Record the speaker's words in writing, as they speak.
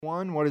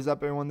What is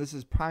up, everyone? This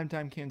is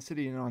Primetime Kansas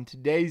City, and on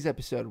today's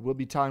episode, we'll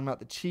be talking about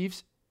the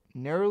Chiefs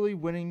narrowly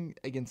winning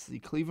against the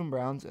Cleveland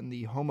Browns in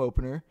the home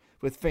opener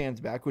with fans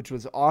back, which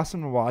was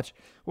awesome to watch.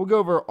 We'll go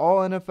over all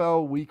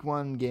NFL Week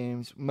 1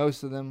 games,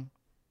 most of them,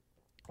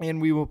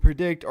 and we will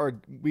predict our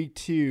Week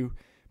 2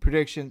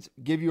 predictions,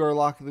 give you our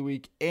lock of the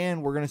week,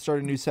 and we're going to start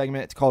a new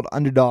segment. It's called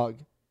Underdog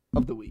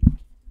of the Week.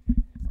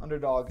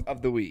 Underdog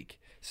of the Week.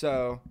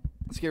 So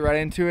let's get right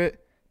into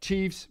it.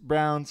 Chiefs,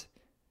 Browns,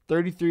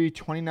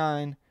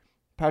 33-29.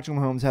 Patrick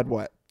Mahomes had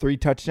what? 3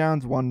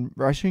 touchdowns, 1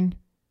 rushing?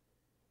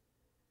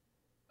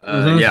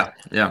 Yeah.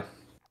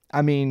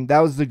 I mean, that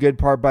was the good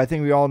part, but I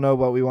think we all know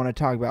what we want to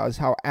talk about is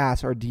how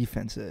ass our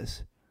defense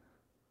is.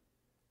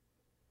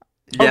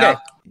 Yeah. Okay.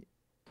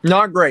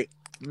 Not great.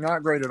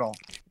 Not great at all.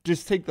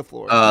 Just take the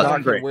floor. not I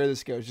don't care great. where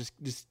this goes.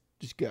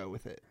 Just go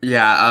with it.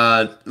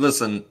 Yeah,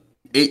 listen,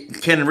 it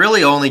can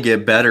really only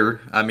get better.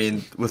 I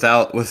mean, with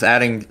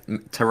adding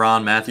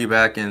Tyrann Mathieu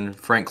back and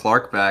Frank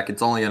Clark back,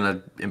 it's only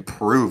going to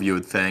improve, you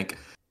would think.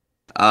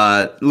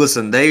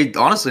 Listen, they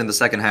honestly in the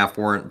second half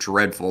weren't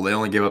dreadful. They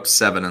only gave up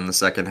 7 in the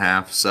second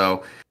half.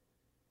 So,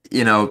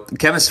 Kevin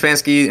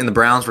Stefanski and the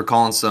Browns were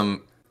calling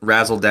some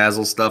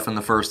razzle-dazzle stuff in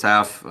the first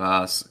half.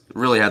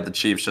 Really had the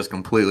Chiefs just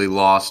completely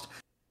lost.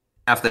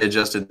 Half they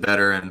adjusted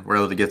better and were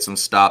able to get some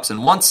stops.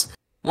 And once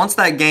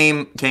that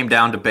game came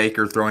down to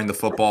Baker throwing the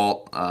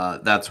football,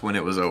 that's when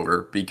it was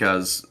over.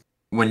 Because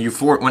when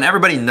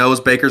everybody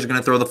knows Baker's going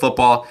to throw the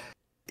football,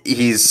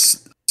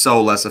 he's so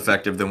less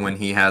effective than when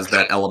he has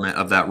that element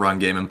of that run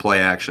game and play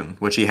action,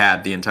 which he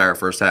had the entire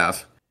first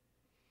half.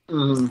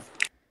 Mm-hmm.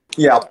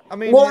 Yeah. I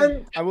mean,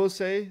 I will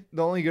say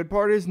the only good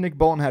part is Nick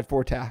Bolton had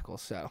 4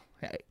 tackles. So,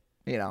 hey,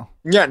 Yeah,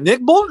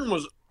 Nick Bolton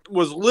was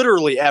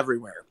literally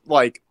everywhere.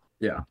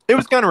 Yeah. It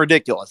was kind of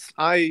ridiculous.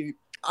 I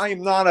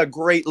am not a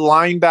great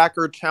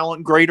linebacker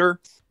talent grader,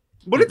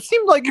 but it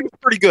seemed like it was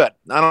pretty good.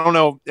 I don't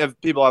know if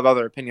people have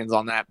other opinions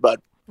on that, but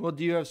well,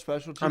 do you have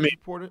special teams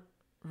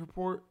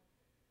report?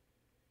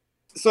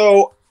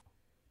 So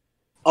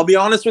I'll be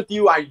honest with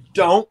you, I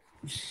don't.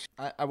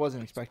 I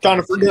wasn't expecting. Kind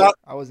of forgot.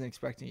 I wasn't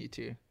expecting you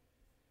to.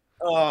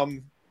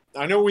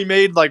 I know we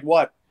made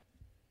what?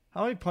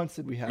 How many punts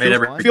did we have? Made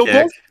every Field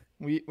kick.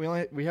 goal?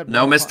 We had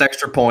No one missed punt.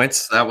 extra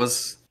points. That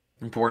was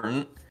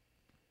important.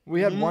 We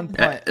had one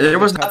punt. There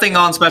was nothing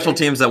on special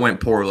teams that went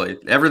poorly.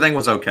 Everything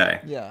was okay.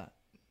 Yeah.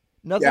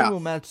 Nothing Yeah. will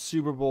match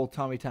Super Bowl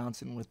Tommy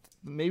Townsend with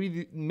maybe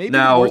the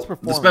Now, worst the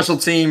performance.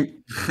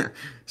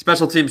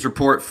 special teams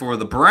report for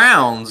the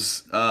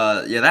Browns,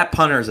 that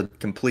punter is a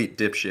complete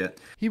dipshit.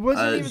 He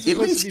wasn't even at supposed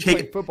least to be kick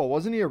playing football.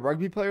 Wasn't he a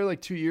rugby player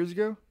like 2 years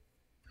ago?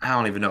 I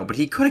don't even know, but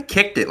he could have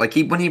kicked it.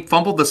 When he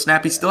fumbled the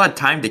snap, he still had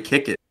time to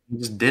kick it. He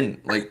just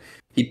didn't.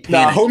 He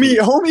Nah, panicked.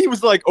 homie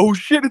was like, "Oh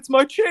shit, it's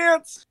my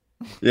chance."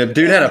 Yeah,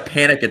 dude had a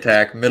panic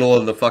attack middle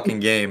of the fucking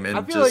game and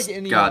I feel just like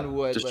anyone got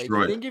would.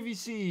 destroyed. Think if you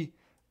see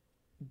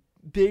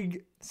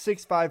big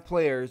 6'5"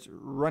 players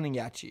running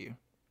at you,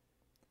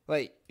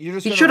 you're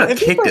just He gonna should have run- If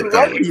he kicked played it, though.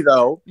 rugby,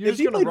 though, You're if just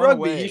he gonna played run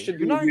rugby, away. he should You're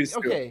be not used to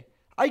it. okay.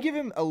 I give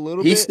him a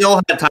little He bit. still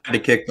had time to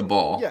kick the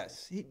ball.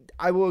 Yes,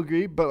 I will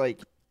agree,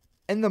 but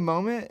in the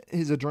moment,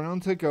 his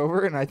adrenaline took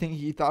over, and I think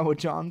he thought what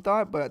John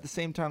thought, but at the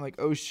same time,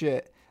 oh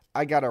shit,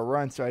 I gotta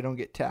run so I don't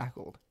get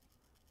tackled.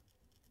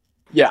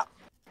 Yeah.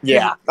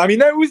 I mean,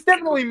 that was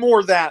definitely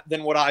more that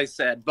than what I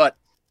said, but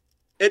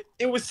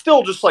it was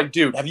still just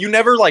dude, have you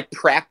never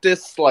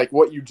practiced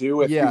what you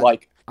do if Yeah, you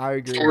I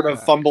agree. sort with of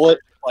that. fumble it?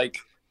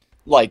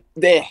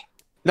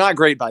 Not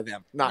great by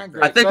them. Not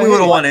great. I think But we would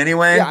have hey, won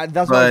anyway. Yeah,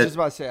 that's what I was but, just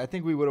about to say. I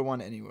think we would have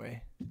won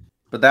anyway.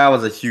 but that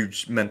was a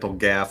huge mental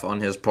gaffe on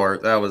his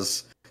part.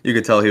 You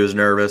could tell he was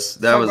nervous.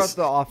 Talk about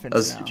the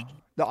offense now. huge.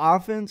 The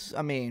offense,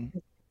 I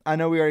mean, I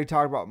know we already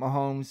talked about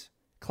Mahomes.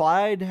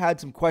 Clyde had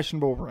some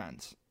questionable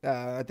runs.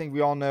 I think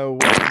we all know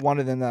one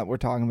of them that we're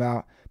talking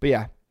about. But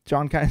yeah,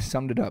 John kind of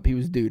summed it up. He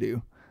was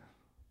doo-doo.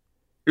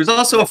 He was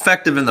also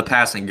effective in the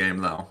passing game,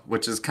 though,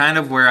 which is kind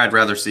of where I'd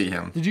rather see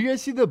him. Did you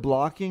guys see the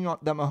blocking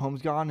that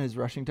Mahomes got on his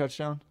rushing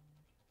touchdown?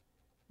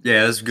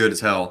 Yeah, that's good as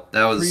hell.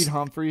 That was Creed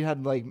Humphrey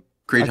had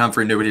Creed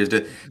Humphrey knew what he was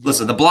doing.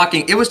 Listen, the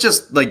blocking, it was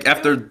just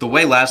after the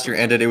way last year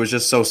ended, it was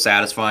just so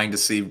satisfying to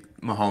see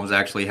Mahomes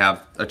actually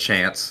have a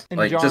chance, And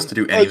John- just to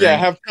do anything.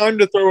 have time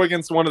to throw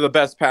against one of the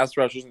best pass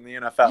rushers in the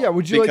NFL. Yeah,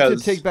 would you like to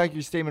take back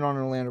your statement on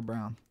Orlando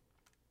Brown?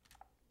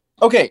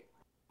 Okay,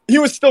 he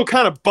was still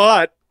kind of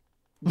but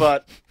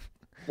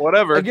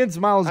whatever. Against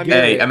Miles I mean-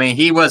 Garrett. Hey, I mean,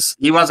 he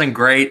wasn't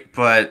great,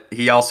 but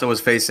he also was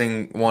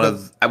facing one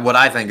of what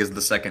I think is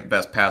the second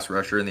best pass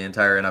rusher in the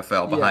entire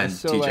NFL behind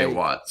so, T.J.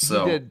 Watt.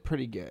 So he did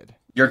pretty good.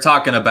 you're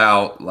talking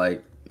about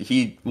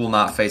he will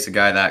not face a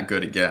guy that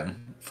good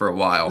again for a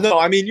while. No,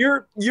 I mean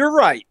you're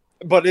right,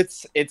 but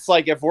it's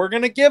if we're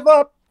gonna give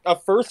up a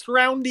first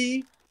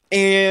roundy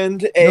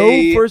and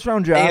No first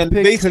round draft and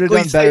pick could have basically done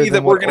better say than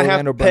that we're what gonna have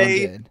Orlando to Brown pay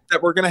did.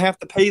 that we're gonna have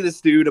to pay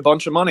this dude a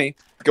bunch of money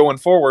going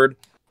forward.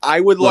 I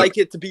would like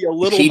it to be a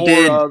little he more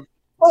did- of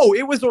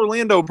it was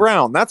Orlando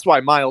Brown. That's why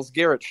Myles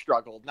Garrett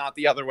struggled, not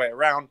the other way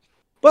around.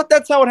 But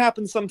that's how it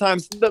happens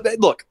sometimes.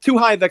 Look, too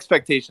high of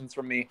expectations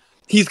from me.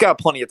 he's got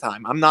plenty of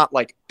time. I'm not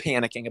like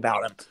panicking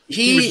about him.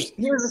 He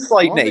was a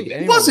slight I don't think negative.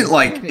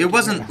 anyone It was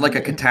wasn't like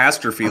a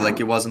catastrophe like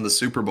it was in the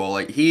Super Bowl.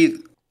 Like he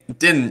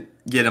didn't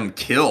get him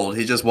killed.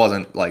 He just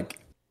wasn't like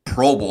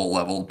Pro Bowl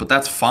level, but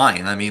that's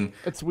fine. I mean,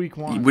 It's week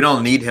 1. we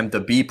don't need him to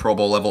be Pro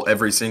Bowl level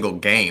every single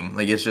game.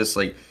 Like it's just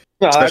like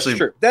No, especially- that's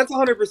true. That's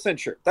 100%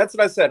 true. That's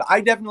what I said.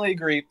 I definitely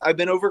agree. I've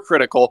been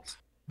overcritical.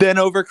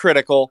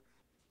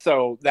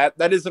 So that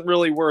isn't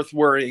really worth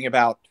worrying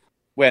about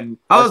when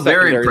I our was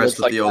very secondary impressed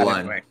looks with the like that O-line.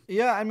 anyway.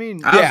 Yeah, I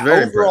mean, I was Yeah,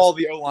 very overall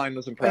impressed. the O-line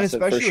was and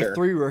impressive especially for sure. with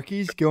 3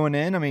 rookies going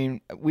in. I mean,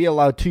 we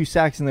allowed 2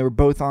 sacks and they were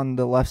both on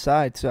the left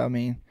side. So I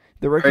mean,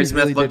 the Trey rookies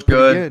Smith really looked did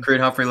pretty good. good.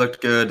 Creed Humphrey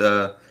looked good.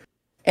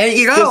 And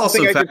you got Just to also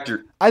think I could-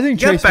 factor. I think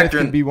You gotta Trey Smith factor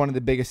could in- be one of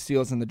the biggest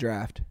steals in the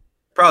draft.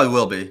 Probably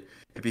will be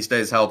if he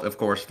stays healthy. Of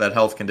course, that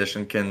health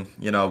condition can,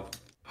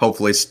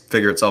 hopefully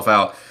figure itself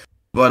out.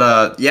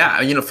 But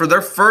yeah, for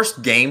their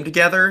first game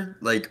together,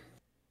 like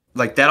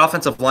that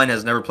offensive line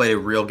has never played a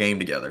real game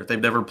together. They've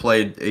never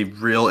played a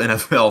real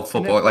NFL And it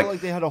football. felt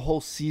like they had a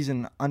whole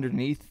season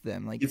underneath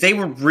them. Like They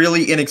were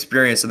really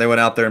inexperienced, and they went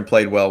out there and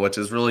played well, which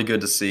is really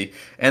good to see.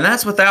 And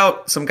that's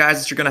without some guys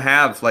that you're going to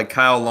have, like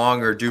Kyle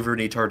Long or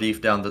Duvernay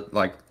Tardif down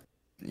the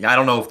I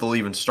don't know if they'll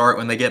even start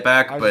when they get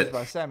back, I was just but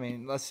about to say, I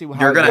mean, let's see how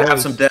you're it going to have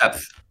goes. some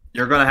depth.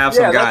 You're going to have Yeah,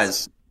 some that's-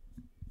 guys.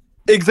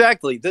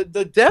 Exactly. The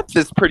depth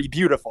is pretty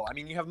beautiful. I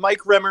mean, you have Mike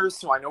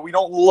Remmers, who I know we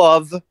don't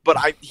love, but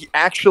he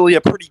actually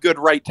a pretty good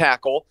right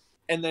tackle.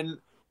 And then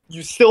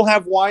you still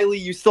have Wiley,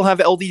 you still have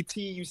LDT,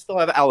 you still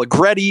have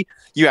Allegretti,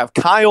 you have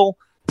Kyle.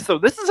 So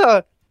this is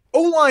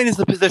O-line is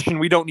a position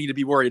we don't need to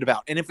be worried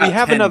about. And if we About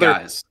have 10 another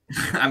guys.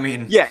 I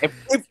mean, Yeah,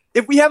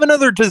 if we have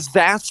another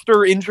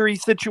disaster injury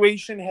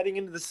situation heading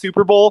into the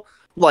Super Bowl,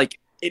 like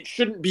it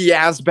shouldn't be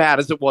as bad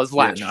as it was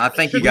last no, year. I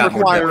think It you got shouldn't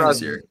more require depth us-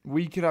 this year.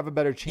 We could have a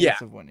better chance Yeah.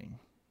 of winning.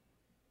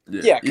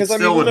 Yeah, it because I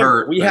mean, still would remember,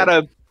 hurt. we but-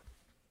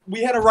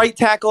 had a right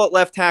tackle at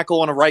left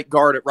tackle and a right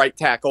guard at right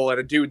tackle and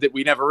a dude that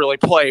we never really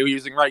play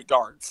using right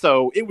guard.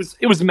 So it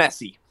was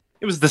messy.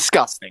 It was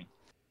disgusting.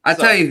 I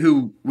So- tell you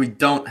who we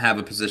don't have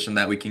a position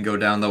that we can go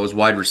down though is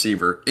wide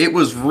receiver. It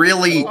was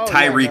really Oh,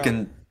 Tyreek yeah, no.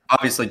 and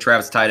obviously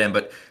Travis tight end,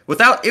 but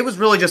it was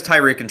really just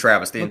Tyreek and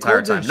Travis the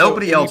entire McCord didn't time. show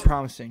Nobody any else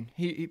promising.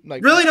 He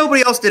like really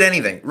nobody else did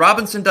anything.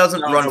 Robinson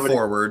doesn't No, run nobody.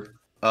 forward.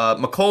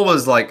 McCole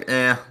was like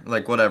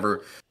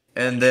whatever.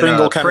 And then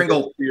Pringle kinda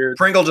Pringle gets weird.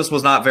 Pringle just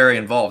was not very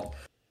involved.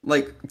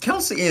 Like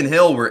Kelsey and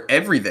Hill were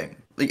everything.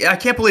 Like I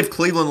can't believe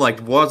Cleveland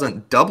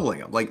wasn't doubling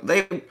them. Like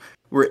they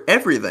were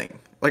everything.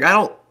 Like I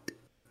don't.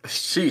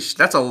 Sheesh,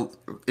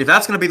 if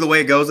that's gonna be the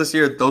way it goes this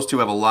year, those two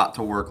have a lot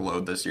to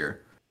workload this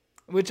year.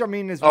 which I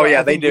mean is Oh, what yeah,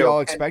 I they think we do.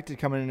 all expected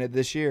coming into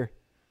this year.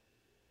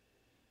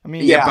 I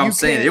mean, Yeah, But you I'm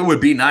saying can't- it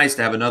would be nice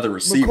to have another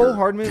receiver. McCole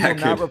Hardman that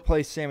will not could-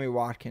 replace Sammy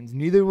Watkins.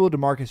 Neither will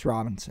Demarcus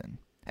Robinson.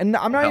 And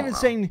I'm not Hell even no.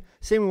 saying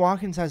Sammy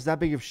Watkins has that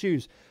big of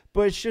shoes,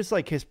 but it's just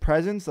like his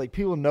presence. Like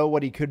people know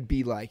what he could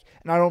be like,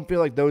 and I don't feel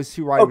like those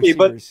 2 wide Okay,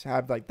 but- receivers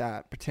have like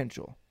that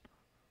potential.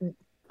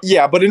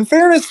 Yeah, but in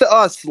fairness to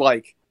us,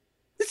 like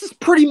this is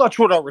pretty much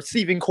what our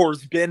receiving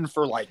core's been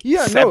for like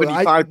Yeah, no,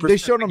 75%. they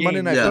showed on of Monday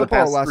games Night Yeah. for the Football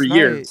past last 3 night.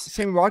 years.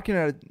 Sammy Watkins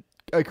had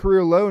a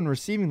career low in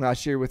receiving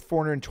last year with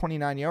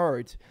 429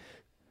 yards.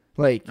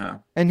 Like, Yeah.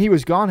 and he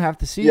was gone half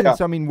the season. Yeah.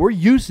 So I mean, we're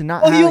used to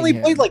not. Well, he having only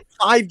him. played like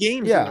 5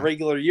 games Yeah. in the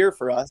regular year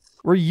for us.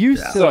 We're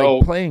used Yeah. to So-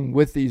 like playing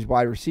with these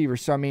wide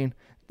receivers. So I mean,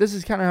 this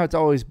is kind of how it's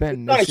always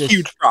been. Not a just-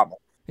 huge problem.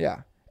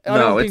 Yeah. I No,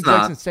 don't it's think not.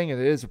 Jackson's saying it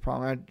is a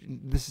problem.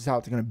 This is how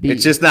it's going to be.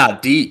 It's just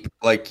not deep.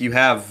 Like you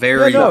have Yeah,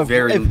 very, no,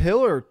 very. if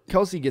Hill or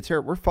Kelsey gets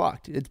hurt, we're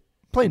fucked. It's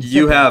plain You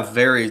simple. have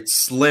very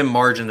slim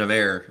margin of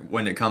error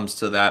when it comes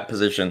to that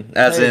position.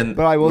 As Hey, in,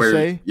 but I will where,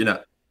 say- yeah.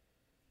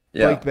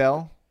 Blake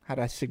Bell had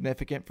a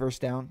significant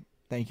first down.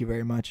 Thank you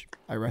very much.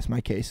 I rest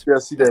my case.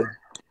 Yes, he did.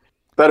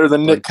 Better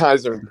than Like- Nick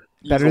Kaiser.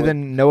 Better easily.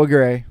 than Noah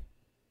Gray.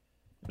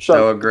 Shut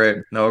up.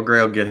 Noah Gray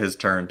will get his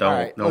turn. All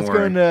right, Don't let's worry.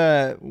 go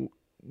into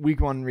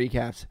week 1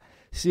 recaps.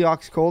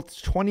 Seahawks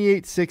Colts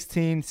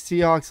 28-16.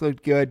 Seahawks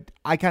looked good.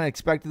 I kind of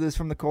expected this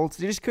from the Colts.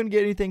 They just couldn't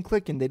get anything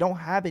clicking. They don't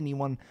have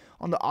anyone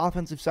on the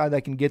offensive side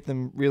that can get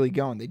them really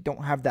going. They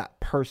don't have that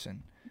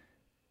person.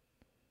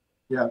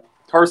 Yeah.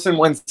 Carson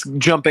Wentz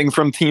jumping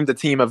from team to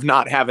team of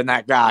not having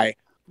that guy.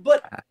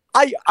 But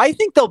I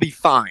think they'll be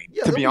fine,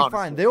 Yeah, to they'll be be honest.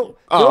 fine.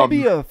 with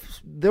you.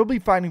 They'll be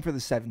fighting for the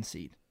 7th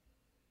seed.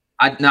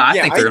 I Yeah,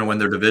 think they're going to win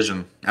their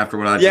division after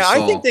what I Yeah, just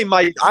saw. I think they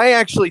might. I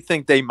actually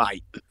think they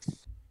might.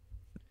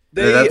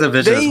 that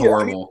division is I mean,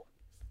 horrible.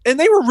 and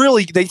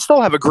they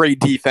still have a great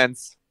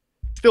defense.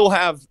 Still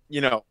have,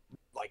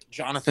 like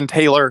Jonathan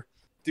Taylor,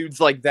 dudes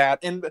like that.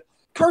 And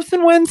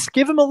Carson Wentz,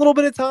 give him a little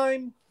bit of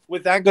time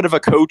with that good of a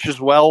coach as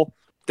well.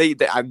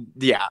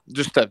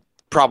 Just to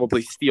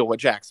probably steal what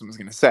Jackson was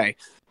going to say.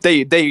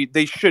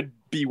 They should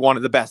be one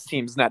of the best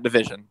teams in that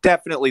division.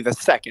 Definitely the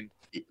second.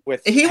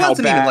 With He how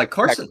wasn't even bad- like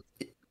Carson.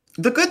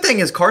 The good thing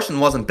is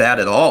Carson wasn't bad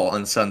at all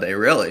on Sunday,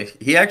 really.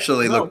 He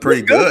actually No, looked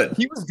pretty good.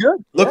 He was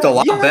good. Looked Yeah, a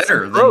lot he had better some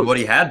than growth. what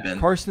he had been.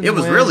 Carson it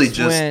was Wentz really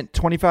just went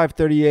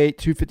 25-38,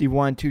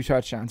 251, 2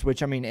 touchdowns,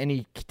 which I mean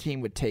any team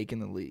would take in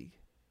the league.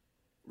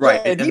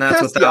 Right, and he and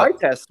that's passed the eye without.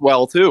 test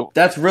well too.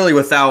 That's really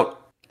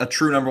without a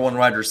true number one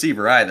wide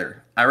receiver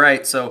either. All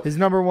right, so His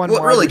number one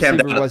what wide really came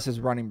receiver down to- was his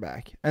running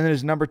back, and then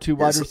his number two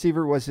wide Yes.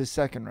 receiver was his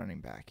second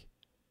running back.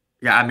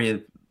 yeah, I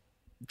mean,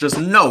 just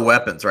no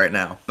weapons right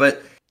now.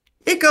 But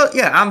it go.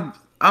 Yeah,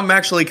 I'm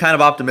actually kind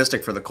of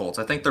optimistic for the Colts.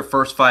 I think their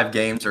first 5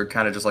 games are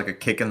kind of just like a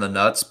kick in the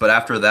nuts, but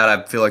after that,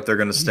 I feel like they're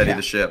going to steady Yeah.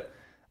 the ship.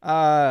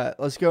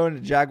 Let's go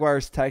into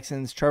Jaguars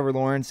Texans. Trevor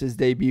Lawrence's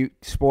debut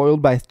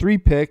spoiled by 3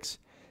 picks.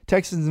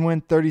 Texans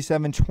win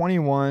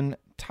 37-21.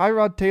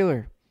 Tyrod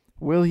Taylor,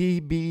 will he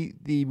be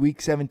the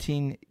Week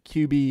 17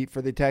 QB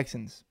for the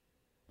Texans?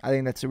 I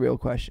think that's a real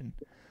question.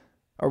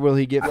 Or will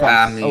he get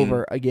fucked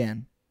over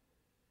again?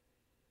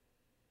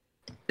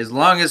 As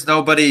long as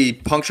nobody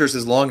punctures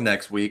his lung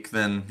next week,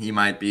 then he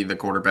might be the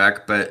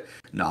quarterback. But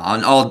no,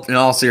 in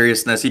all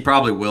seriousness, he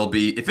probably will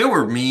be. If it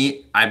were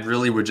me, I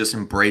really would just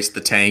embrace the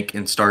tank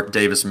and start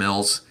Davis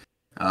Mills.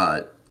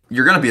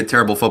 You're going to be a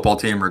terrible football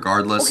team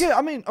regardless.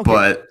 Okay.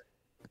 But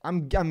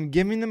I'm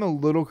giving them a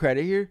little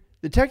credit here.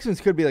 The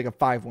Texans could be like a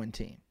 5-win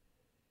team.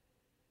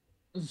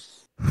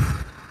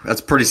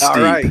 that's pretty steep.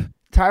 All right.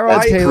 Tyrod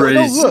That's Taylor. pretty-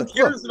 No, look. Who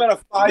cares about a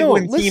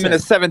 5-win team in a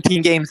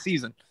 17-game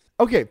season?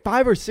 Okay,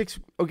 5 or 6.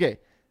 Okay,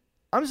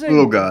 I'm saying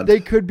Oh, God. they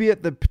could be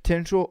at the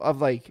potential of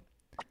like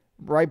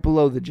right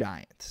below the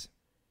Giants.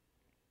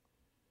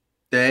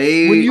 I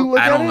don't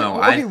at it, know.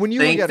 okay, I when you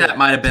think look at that it,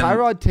 might have been.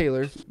 Tyrod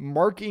Taylor,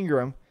 Mark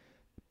Ingram,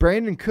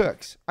 Brandon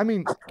Cooks.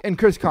 And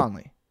Chris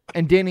Conley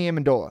and Danny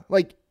Amendola.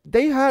 Like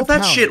they have Well,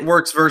 that talent. shit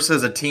works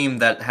versus a team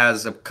that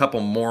has a couple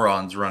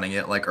morons running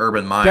it, like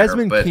Urban Meyer.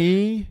 Desmond but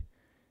Key,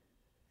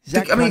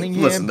 Zach I mean,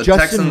 Cunningham, listen, the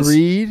Justin Texans-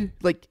 Reed.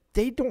 Like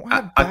they don't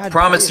have. I bad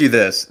promise you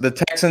players. this: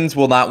 the Texans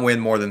will not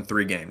win more than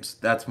 3 games.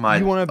 That's my.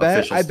 You want to bet?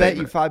 official I bet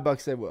you statement.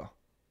 $5 they will.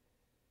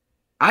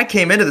 I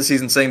came into the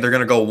season saying they're going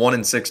to go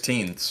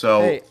 1-16,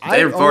 so Hey, I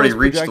they've already almost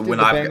reached the projected win.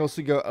 the I've Bengals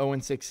to go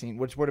 0-16,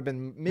 which would have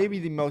been maybe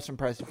the most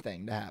impressive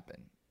thing to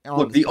happen.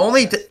 look.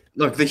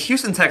 The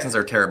Houston Texans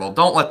are terrible.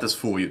 Don't let this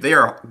fool you. They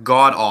are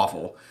god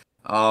awful.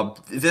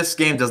 This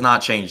game does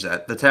not change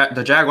that.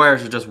 The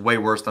Jaguars are just way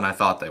worse than I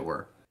thought they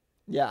were.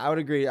 Yeah, I would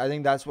agree. I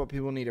think that's what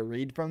people need to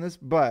read from this,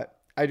 but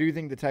I do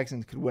think the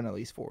Texans could win at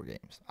least 4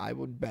 games. I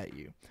would bet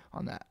you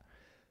on that.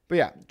 But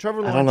yeah,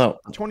 Trevor I don't Lawrence,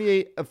 know.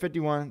 28 of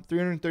 51,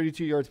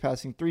 332 yards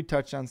passing, 3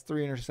 touchdowns,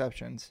 3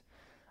 interceptions.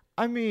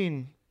 I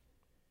mean,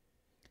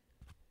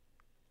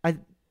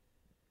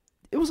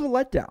 it was a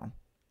letdown.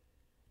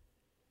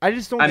 I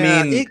just don't. I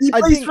mean, He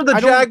plays for the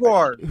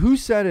Jaguars. Who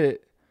said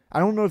it? I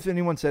don't know if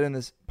anyone said it in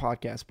this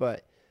podcast,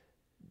 but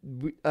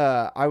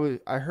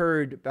I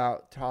heard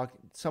about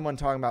someone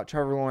talking about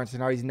Trevor Lawrence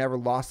and how he's never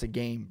lost a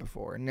game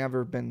before,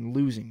 never been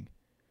losing.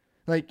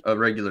 Like A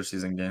regular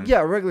season game.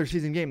 yeah, a regular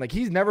season game. Like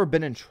he's never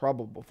been in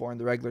trouble before in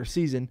the regular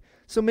season.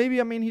 So maybe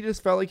he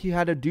just felt like he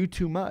had to do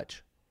too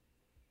much.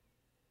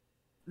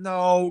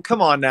 No,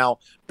 come on now.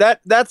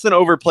 That's an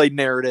overplayed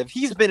narrative.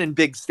 He's been in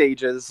big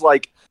stages.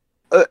 Like,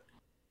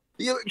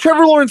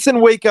 Trevor Lawrence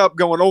didn't wake up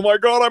going, "Oh my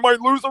God, I might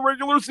lose a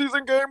regular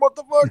season game. What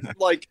the fuck?"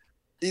 Like,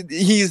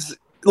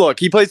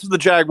 he plays for the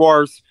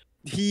Jaguars.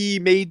 He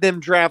made them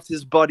draft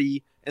his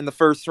buddy in the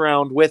first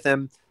round with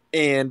him,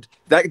 and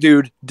that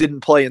dude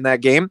didn't play in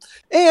that game.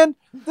 And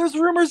there's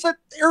rumors that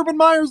Urban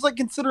Meyer's like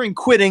considering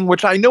quitting,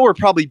 which I know are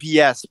probably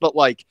BS, but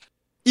like,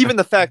 even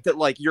the fact that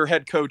like your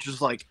head coach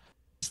is like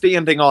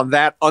standing on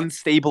that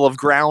unstable of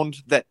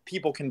ground that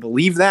people can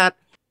believe that,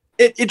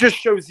 it just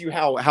shows you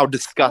how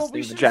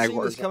disgusting the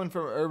Jaguars are. Coming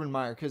from Urban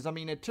Meyer, because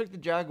it took the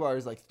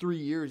Jaguars like 3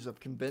 years of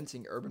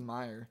convincing Urban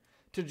Meyer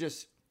to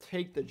just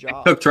take the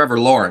job. Took Trevor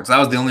Lawrence. That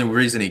was the only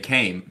reason he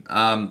came.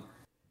 And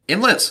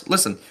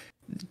listen,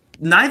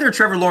 neither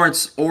Trevor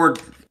Lawrence or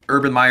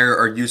Urban Meyer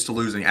are used to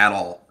losing at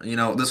all.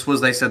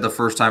 They said the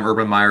first time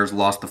Urban Meyer's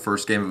lost the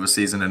first game of a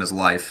season in his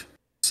life.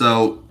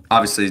 So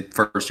obviously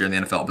first year in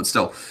the NFL, but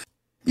still.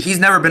 He's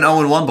never been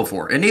 0-1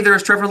 before, and neither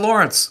is Trevor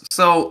Lawrence.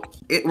 So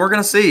we're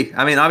going to see.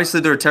 Obviously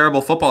they're a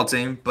terrible football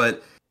team,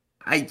 but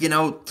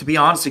to be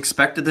honest,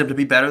 expected them to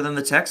be better than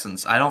the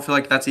Texans. I don't feel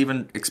like that's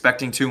even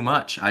expecting too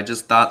much. I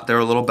just thought they were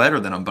a little better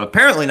than them, but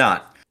apparently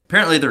not.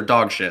 Apparently they're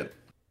dog shit.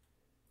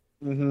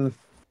 Mm-hmm.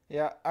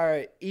 Yeah, all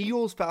right.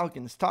 Eagles,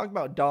 Falcons. Talk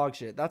about dog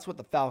shit. That's what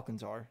the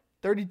Falcons are.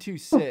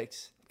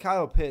 32-6.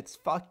 Kyle Pitts,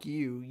 fuck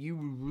you.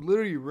 You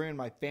literally ruined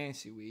my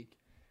fantasy week.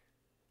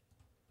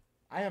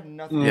 I have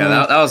nothing. Yeah,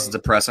 that was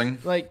depressing.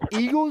 Like,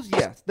 Eagles,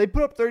 yes. They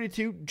put up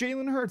 32.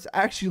 Jalen Hurts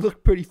actually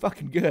looked pretty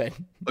fucking good.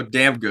 Look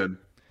damn good.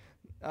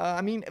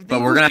 If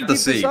But we're gonna have to keep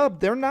this see. up,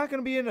 they're not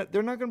gonna be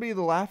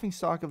the laughing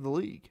stock of the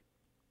league.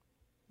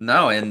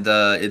 No, and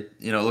it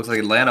looks like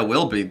Atlanta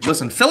will be.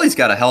 Listen, Philly's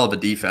got a hell of a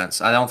defense.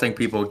 I don't think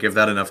people give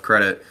that enough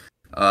credit.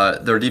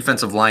 Their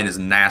defensive line is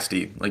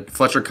nasty. Like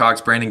Fletcher Cox,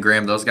 Brandon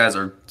Graham, those guys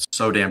are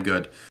so damn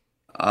good.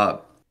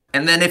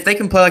 And then if they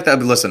can play like that,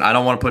 listen, I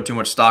don't want to put too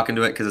much stock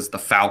into it because it's the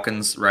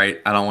Falcons, right?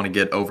 I don't want to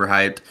get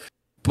overhyped.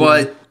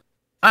 But,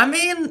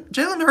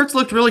 Jalen Hurts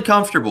looked really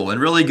comfortable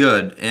and really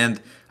good.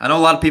 And I know a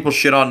lot of people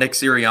shit on Nick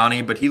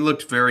Sirianni, but he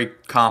looked very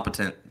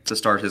competent to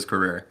start his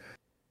career.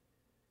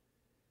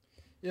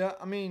 Yeah,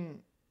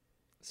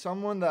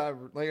 someone that,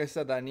 like I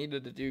said, that I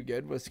needed to do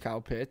good was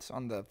Kyle Pitts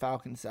on the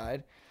Falcons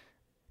side.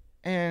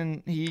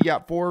 And he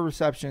got 4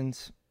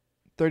 receptions,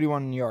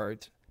 31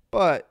 yards.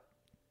 But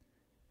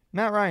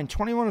Matt Ryan,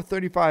 21 of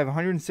 35,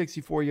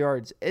 164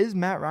 yards. Is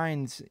Matt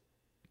Ryan's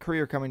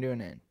career coming to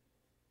an end?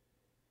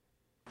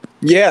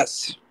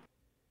 Yes.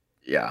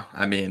 Yeah,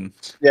 I mean,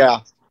 Yeah.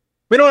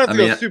 We don't have to I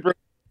go mean, super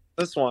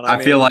this one.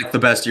 I feel like the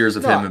best years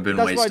of him have been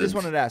that's wasted. why I just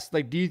wanted to ask.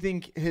 Like, do you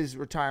think his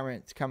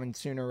retirement's coming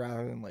sooner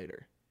rather than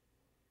later?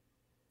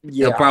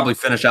 He'll probably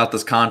finish out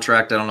this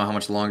contract. I don't know how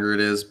much longer it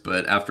is,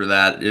 but after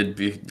that,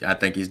 I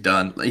think he's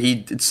done.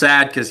 It's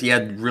sad because he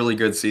had really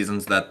good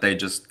seasons that they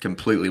just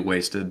completely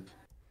wasted.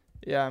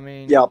 Yeah, I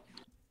mean, Yep.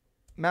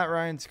 Matt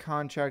Ryan's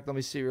contract, let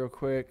me see real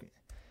quick.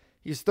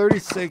 He's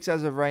 36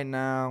 as of right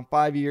now.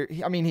 5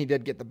 years. I mean, he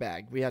did get the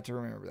bag. We have to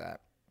remember that.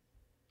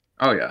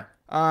 Oh, yeah.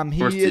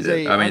 He is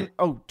did. I mean,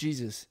 oh,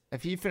 Jesus.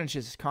 If he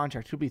finishes his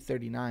contract, he'll be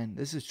 39.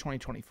 This is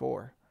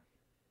 2024.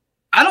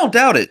 I don't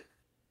doubt it.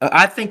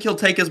 I think he'll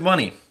take his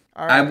money.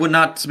 All I right. would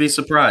not be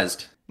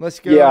surprised. Let's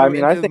go Yeah, I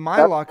mean, I into think my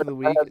that's lock of the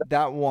week. bad.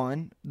 That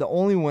one, the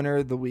only winner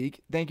of the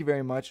week. Thank you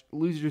very much.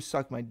 Losers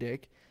suck my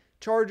dick.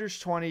 Chargers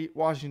 20,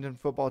 Washington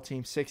football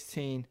team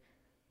 16.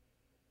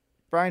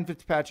 Brian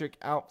Fitzpatrick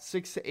out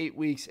 6 to 8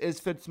 weeks.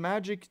 Is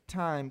Fitzmagic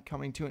time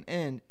coming to an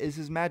end? Is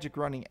his magic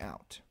running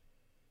out?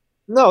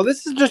 No,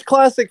 this is just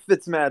classic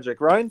Fitzmagic.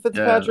 Ryan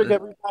Fitzpatrick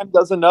every time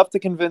does enough to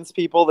convince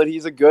people that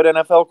he's a good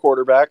NFL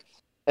quarterback,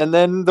 and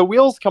then the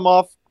wheels come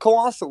off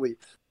colossally.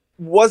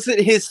 Was it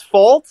his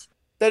fault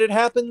that it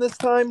happened this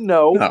time?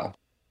 No.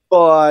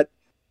 But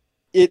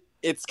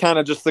it's kind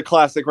of just the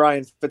classic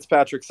Ryan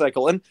Fitzpatrick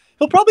cycle. And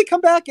he'll probably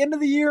come back end of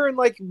the year and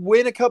like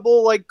win a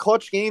couple like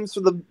clutch games for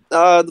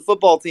the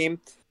football team,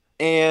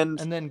 and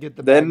then get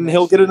the then bag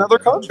he'll next get year. another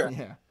contract.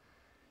 Yeah.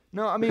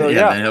 No, I mean, So,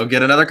 Yeah, then he'll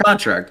get another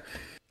contract.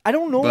 I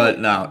don't know. But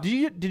like, no.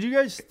 Did you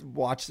guys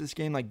watch this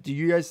game? Like, do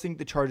you guys think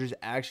the Chargers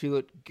actually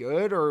looked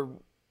good, or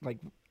like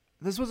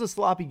this was a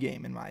sloppy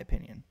game in my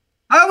opinion?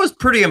 I was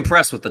pretty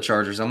impressed with the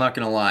Chargers. I'm not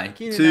going to lie.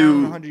 Keenan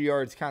Allen 100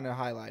 yards kind of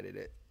highlighted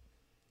it.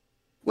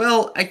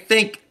 Well, I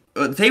think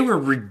they were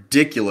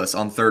ridiculous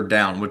on third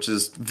down, which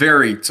is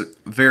very,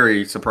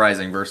 very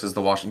surprising versus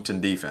the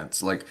Washington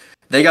defense. Like,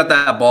 they got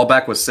that ball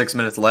back with 6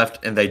 minutes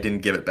left, and they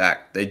didn't give it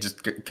back. They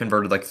just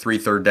converted like 3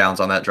 third downs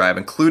on that drive,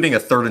 including a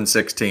 3rd and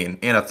 16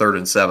 and a 3rd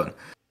and 7.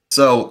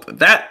 So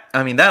that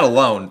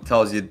alone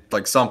tells you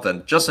like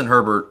something. Justin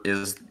Herbert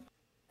is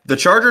the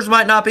Chargers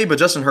might not be, but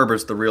Justin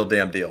Herbert's the real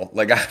damn deal.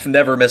 Like, I've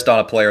never missed on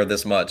a player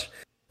this much.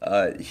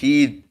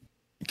 He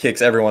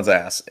kicks everyone's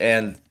ass,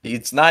 and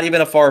it's not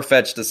even a far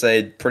fetch to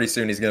say pretty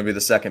soon he's going to be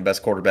the second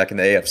best quarterback in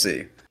the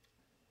AFC.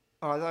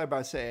 Oh, I thought you were about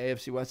to say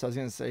AFC West. I was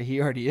going to say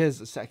he already is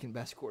the second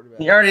best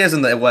quarterback. He already is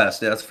in the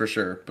West, yeah, that's for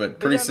sure.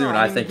 But pretty yeah, soon, no,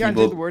 I mean, think you he can't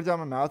take the will. words out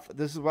of my mouth.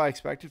 This is what I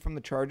expected from the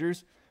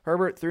Chargers.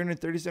 Herbert,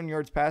 337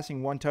 yards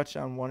passing, 1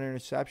 touchdown, 1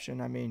 interception.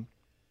 I mean,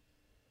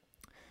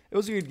 it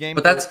was a good game.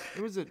 But that's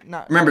it was a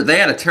not. Remember, they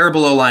had a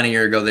terrible O-line a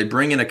year ago. They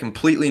bring in a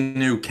completely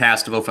new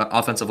cast of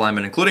offensive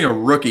linemen, including a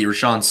rookie,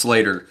 Rashawn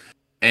Slater,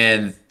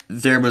 and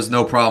there was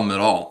no problem at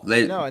all.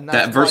 And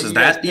that's that versus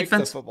why you guys that picked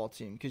defense. the football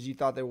team because you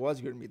thought there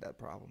was going to be that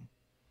problem.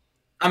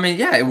 I mean,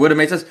 yeah, it would have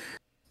made sense.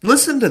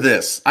 Listen to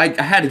this. I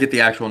had to get the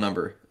actual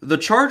number. The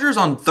Chargers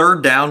on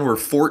third down were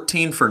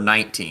 14 for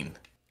 19.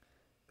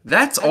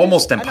 That's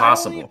almost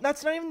impossible.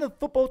 That's not even the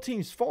football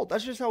team's fault.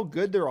 That's just how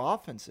good their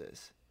offense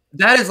is.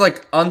 That is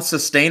like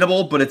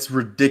unsustainable, but it's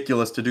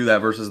ridiculous to do that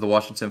versus the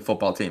Washington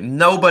football team.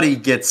 Nobody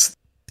gets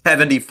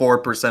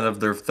 74%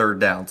 of their third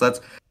downs. That's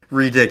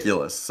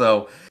ridiculous.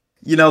 So,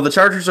 the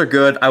Chargers are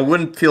good. I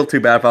wouldn't feel too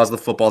bad if I was the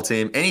football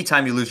team.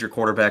 Anytime you lose your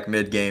quarterback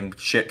mid-game,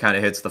 shit kind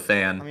of hits the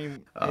fan. I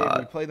mean,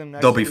 we play them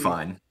next they'll week. be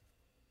fine.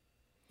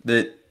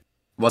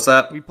 What's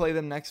that? We play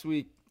them next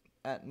week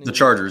at noon. The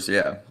Chargers,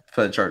 yeah.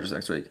 Play the Chargers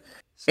next week.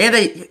 And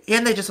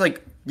they just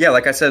like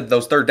I said,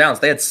 those third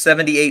downs, they had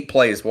 78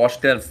 plays.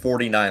 Washington had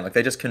 49. Like,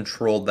 they just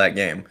controlled that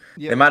game.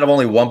 Yeah. They might have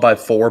only won by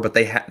 4, but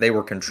they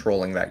were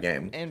controlling that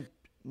game. And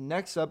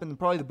next up, and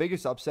probably the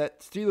biggest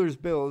upset,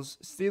 Steelers-Bills.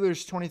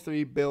 Steelers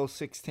 23, Bills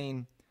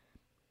 16.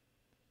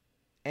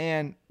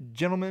 And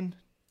gentlemen,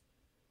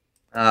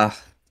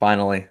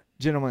 Finally.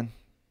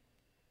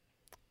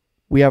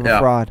 we have a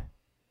fraud.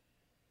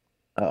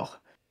 Oh.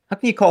 How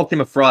can you call a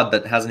team a fraud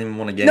that hasn't even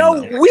won a game? No,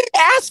 though? we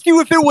asked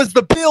you if it was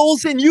the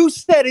Bills, and you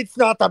said it's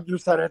not the. You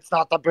said it's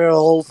not the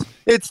Bills.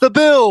 It's the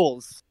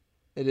Bills.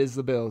 It is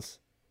the Bills.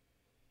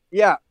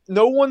 Yeah,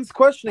 no one's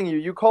questioning you.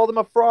 You called them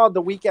a fraud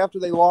the week after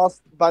they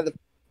lost by the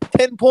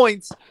 10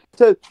 points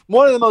to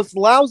one of the most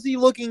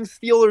lousy-looking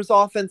Steelers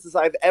offenses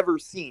I've ever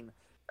seen.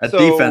 That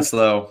defense,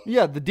 though.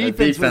 Yeah, the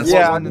defense defense was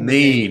was one in the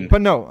game. mean.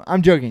 But no,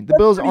 I'm joking. The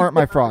Bills aren't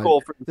my fraud.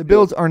 The The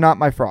Bills are not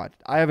my fraud.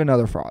 I have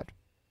another fraud.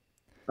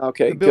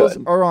 Okay, The Bills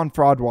good. are on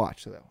fraud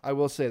watch, though. I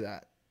will say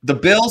that. The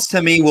Bills,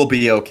 to me, will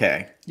be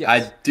okay. Yes.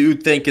 I do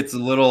think it's a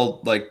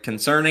little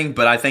concerning,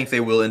 but I think they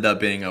will end up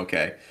being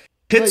okay.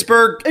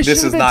 Pittsburgh, It this should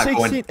is have been not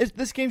 16. going.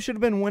 This game should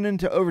have been winning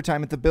to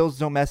overtime if the Bills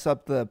don't mess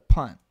up the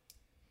punt.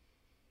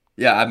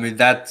 Yeah, I mean,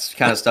 that's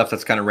kind of stuff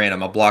that's kind of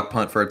random. A block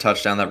punt for a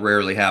touchdown, that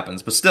rarely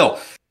happens. But still,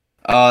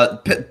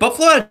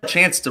 Buffalo had a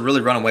chance to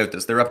really run away with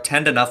this. They're up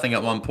 10-0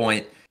 at one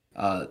point.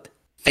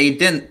 They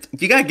didn't.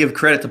 You got to give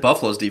credit to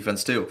Buffalo's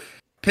defense, too.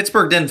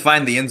 Pittsburgh didn't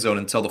find the end zone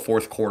until the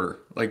fourth quarter.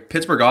 Like,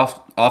 Pittsburgh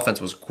offense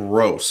was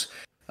gross.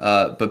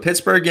 But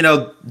Pittsburgh,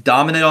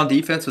 dominant on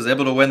defense, was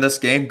able to win this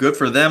game. Good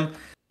for them.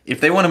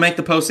 If they want to make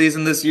the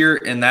postseason this year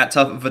in that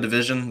tough of a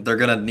division, they're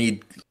going to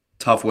need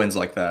tough wins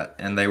like that.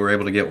 And they were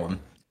able to get one.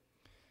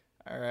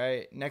 All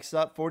right. Next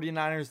up,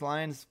 49ers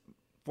Lions,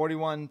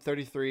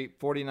 41-33.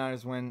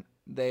 49ers win.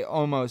 They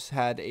almost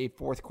had a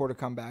fourth quarter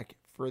comeback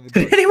for the.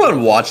 Did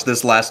anyone watch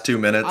this last 2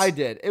 minutes? I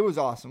did. It was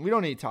awesome. We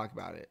don't need to talk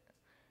about it.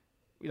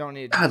 We don't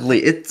need.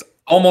 Godly,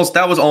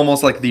 that was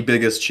almost like the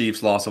biggest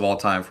Chiefs loss of all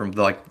time from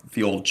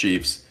the old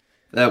Chiefs.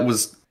 That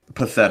was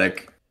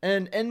pathetic.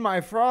 And in my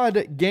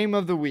fraud game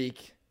of the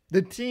week,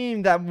 the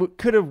team that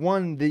could have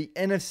won the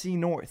NFC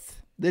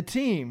North, the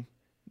team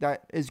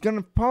that is going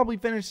to probably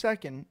finish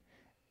second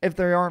if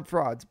they aren't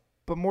frauds,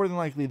 but more than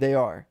likely they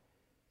are.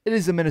 It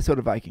is the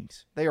Minnesota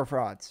Vikings. They are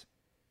frauds.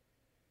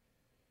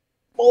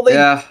 Well, they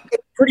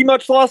pretty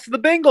much lost to the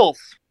Bengals.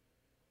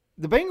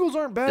 The Bengals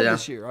aren't bad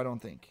this year, I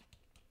don't think.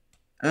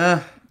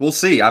 We'll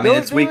see. I mean,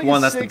 it's week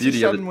one. That's the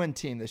beauty of it. 6-7 win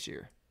team this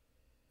year.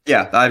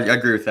 Yeah, I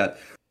agree with that.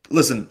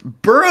 Listen,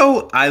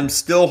 Burrow, I'm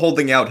still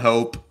holding out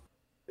hope.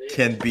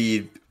 Can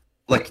be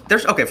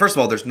first of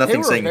all, there's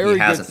nothing saying he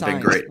hasn't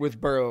been great with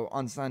Burrow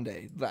on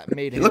Sunday. That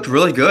made he looked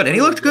really good, and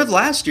he looked good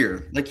last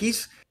year. Like,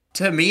 he's,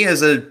 to me,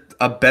 as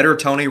a better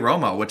Tony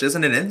Romo, which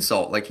isn't an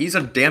insult. Like, he's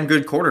a damn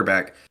good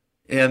quarterback,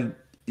 and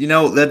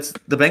that's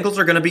the Bengals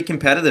are going to be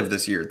competitive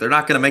this year. They're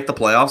not going to make the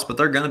playoffs, but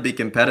they're going to be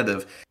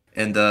competitive.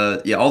 And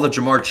all the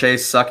Jamar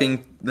Chase sucking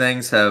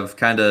things have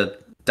kind of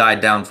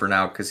died down for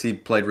now because he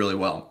played really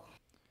well.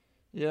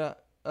 Yeah.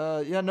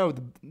 The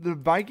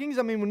Vikings,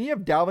 I mean, when you have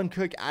Dalvin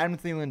Cook, Adam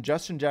Thielen,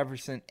 Justin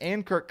Jefferson,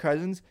 and Kirk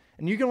Cousins,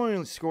 and you can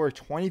only score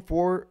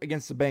 24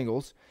 against the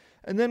Bengals,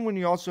 and then when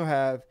you also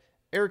have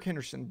Eric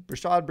Henderson,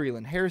 Brashad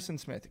Breeland, Harrison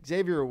Smith,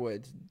 Xavier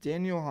Woods,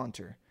 Daniel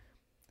Hunter,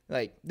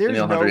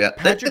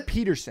 Patrick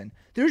Peterson,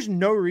 there's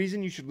no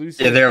reason you should lose.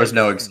 Yeah, there was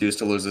no excuse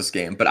to lose this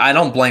game, but I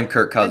don't blame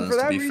Kirk Cousins,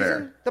 to be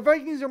fair. The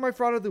Vikings are my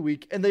fraud of the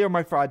week, and they are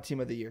my fraud team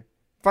of the year.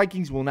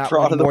 Vikings will not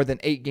win more than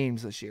 8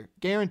 games this year.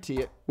 Guarantee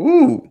it.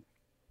 Ooh.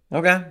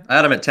 Okay. I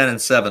had them at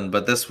 10-7,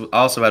 but this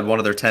also had one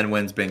of their 10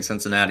 wins being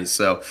Cincinnati.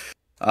 So,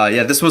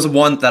 this was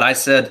one that I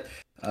said,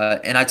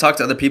 and I talked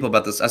to other people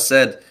about this. I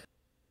said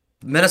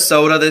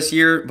Minnesota this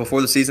year,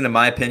 before the season, in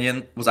my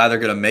opinion, was either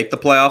going to make the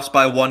playoffs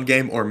by 1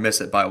 game or miss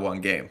it by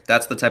 1 game.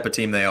 That's the type of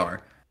team they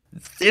are.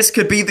 This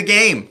could be the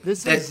game.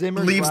 This is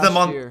Zimmer's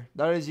last year.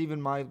 That is even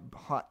my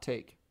hot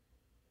take.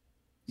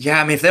 Yeah,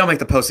 I mean, if they don't make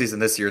the postseason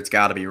this year, it's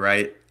got to be,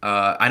 right?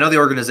 I know the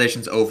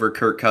organization's over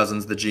Kirk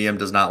Cousins. The GM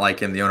does not like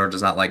him. The owner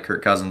does not like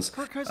Kirk Cousins.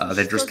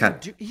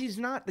 He's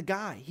not the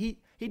guy. He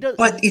does.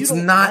 But it's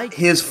not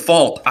his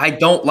fault. I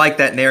don't like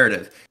that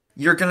narrative.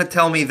 You're going to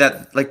tell me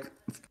that,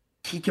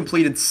 he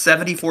completed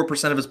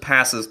 74% of his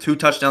passes, 2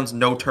 touchdowns,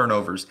 no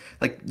turnovers.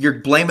 You're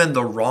blaming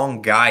the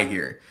wrong guy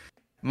here.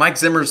 Mike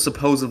Zimmer's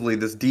supposedly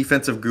this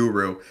defensive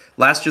guru.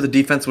 Last year, the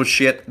defense was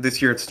shit.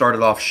 This year, it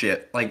started off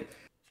shit.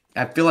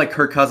 I feel like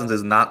Kirk Cousins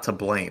is not to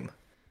blame.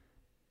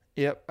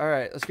 Yep. All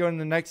right. Let's go into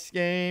the next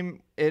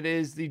game. It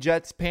is the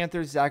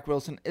Jets-Panthers. Zach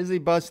Wilson is a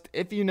bust.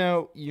 If you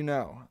know, you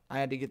know. I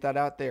had to get that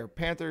out there.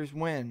 Panthers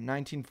win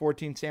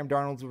 19-14. Sam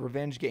Darnold's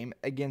revenge game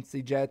against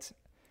the Jets.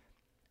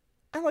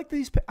 I like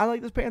this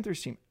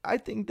Panthers team. I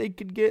think they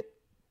could get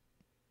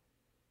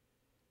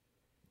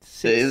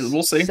 6,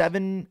 we'll see.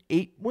 7,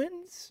 8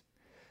 wins.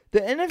 The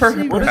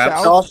NFC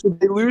Perhaps. South. Did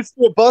they lose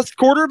to a bust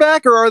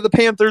quarterback, or are the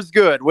Panthers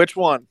good? Which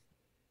one?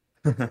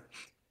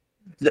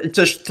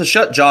 To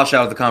shut Josh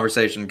out of the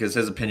conversation, because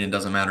his opinion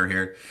doesn't matter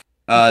here.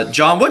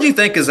 John, what do you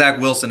think of Zach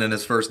Wilson in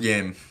his first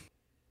game?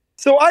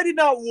 So I did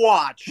not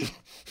watch.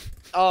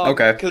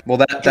 Okay, well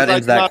that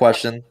ends that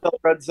question.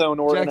 Red Zone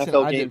or Jackson,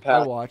 NFL Game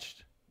Pass. I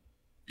watched.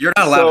 You're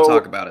not allowed to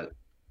talk about it.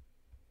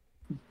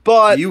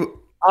 But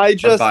I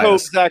just hope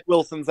biased. Zach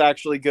Wilson's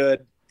actually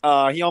good.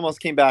 He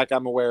almost came back,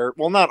 I'm aware.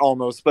 Well, not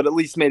almost, but at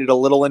least made it a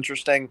little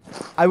interesting.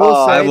 I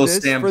will say I will this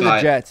stand for by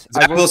the Jets.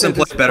 Zach Wilson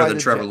played better than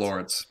Trevor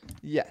Lawrence.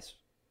 Yes,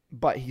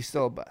 but he's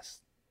still a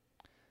bust.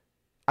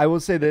 I will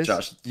say this.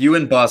 Josh, you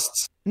and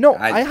busts. No,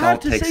 I have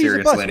don't to take say he's a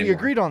bust. seriously We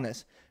agreed on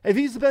this. If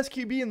he's the best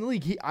QB in the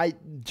league,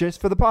 just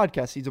for the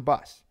podcast, he's a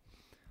bust.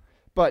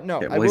 But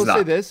no, I will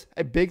say this.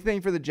 A big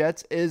thing for the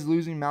Jets is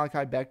losing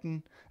Malachi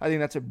Becton. I think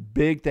that's a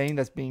big thing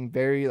that's being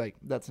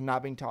that's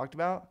not being talked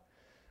about.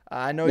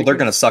 I know they're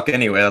going to suck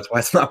anyway. That's why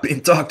it's not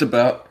being talked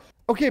about.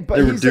 Okay, but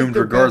they were doomed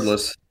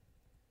regardless.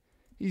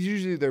 He's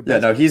usually their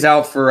best. Yeah, no, he's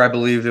out for, I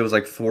believe it was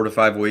 4 to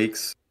 5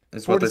 weeks.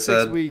 Is what they said. 4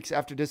 to 6 weeks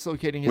after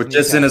dislocating his knee. Which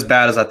isn't as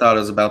bad as I thought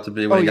it was about to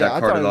be when he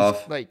got carted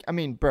off.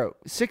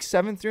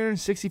 6'7",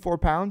 364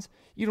 pounds.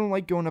 You don't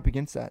like going up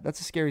against that. That's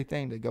a scary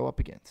thing to go up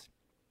against.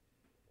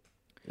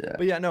 Yeah.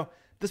 But yeah, no,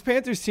 this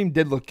Panthers team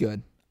did look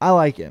good. I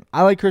like him.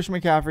 I like Christian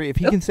McCaffrey. If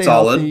he can stay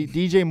healthy,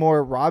 DJ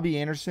Moore, Robbie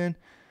Anderson,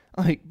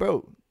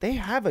 bro, they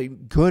have a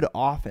good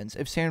offense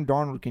if Sam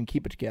Darnold can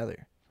keep it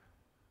together.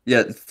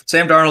 Yeah,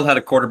 Sam Darnold had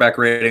a quarterback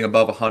rating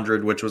above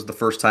 100, which was the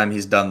first time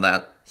he's done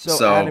that.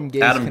 So Adam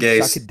Gase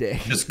can suck a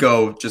dick.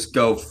 just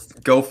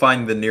go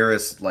find the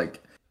nearest,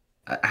 like,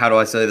 how do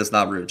I say this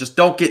not rude? Just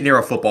don't get near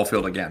a football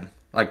field again.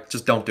 Like,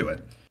 just don't do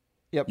it.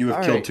 Yep. You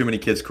have killed too many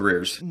kids'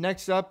 careers.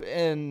 Next up,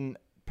 and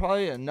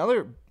probably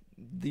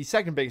the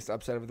second biggest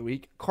upset of the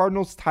week,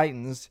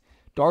 Cardinals-Titans.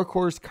 Dark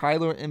horse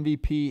Kyler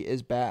MVP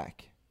is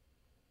back.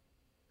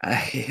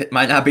 It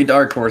might not be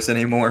dark horse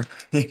anymore.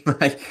 He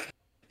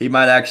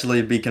might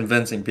actually be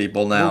convincing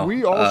people now. Were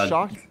we all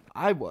shocked?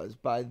 I was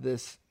by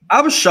this.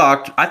 I was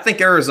shocked. I think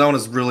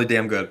Arizona's really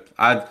damn good.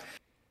 I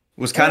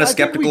was kind of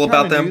skeptical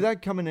about them. We knew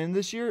that coming in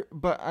this year,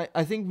 but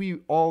I think we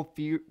all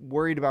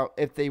worried about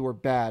if they were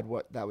bad,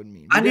 what that would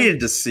mean. I needed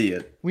to see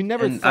it. We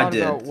never thought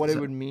about what it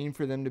would mean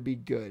for them to be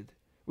good.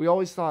 We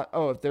always thought,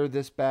 oh, if they're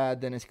this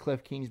bad, then it's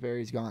Cliff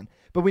Kingsbury's gone.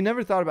 But we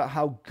never thought about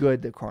how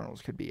good the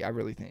Cardinals could be, I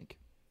really think.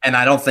 And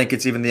I don't think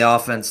it's even the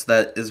offense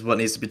that is what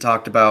needs to be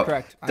talked about.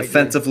 Correct.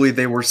 Defensively,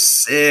 they were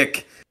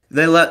sick.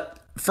 They let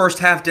first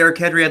half Derrick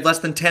Henry had less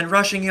than 10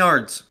 rushing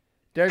yards.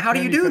 How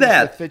do you do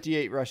that?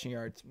 58 rushing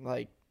yards.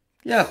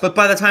 Yeah, but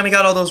by the time he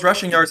got all those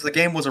rushing yards, the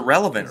game was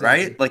irrelevant,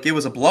 exactly. Right? Like, it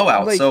was a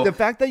blowout. So the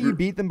fact that you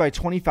beat them by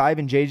 25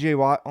 and J.J.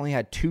 Watt only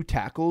had 2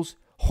 tackles,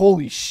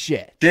 holy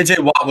shit. J.J.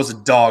 Watt was a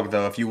dog,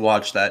 though, if you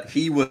watch that.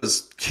 He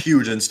was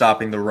huge in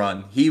stopping the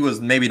run. He was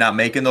maybe not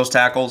making those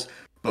tackles,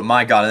 but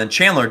my God. And then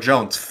Chandler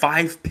Jones,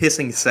 5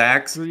 pissing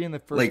sacks. 3 in the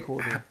first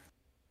quarter.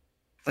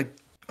 Like,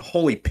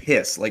 holy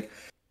piss. Like,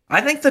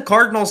 I think the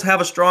Cardinals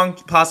have a strong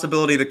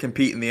possibility to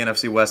compete in the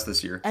NFC West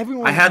this year.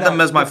 I had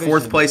them as my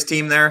 4th place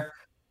team there,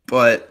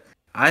 but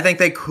I think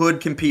they could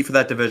compete for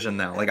that division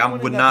now. Like, I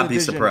would not be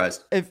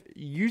surprised. If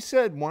you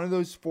said one of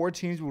those 4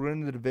 teams would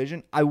win the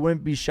division, I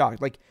wouldn't be shocked.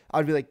 Like,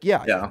 I'd be like,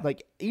 yeah.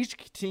 Like, each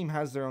team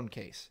has their own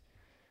case.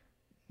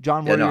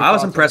 John, I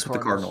was impressed with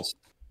the Cardinals.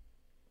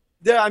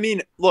 Yeah, I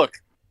mean, look,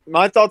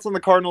 my thoughts on the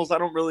Cardinals,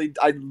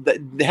 I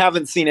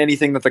haven't seen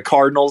anything that the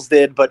Cardinals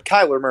did, but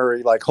Kyler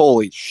Murray, like,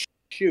 holy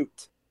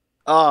shoot.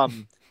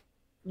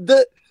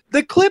 The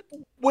clip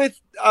with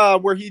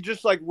where he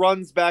just like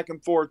runs back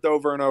and forth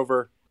over and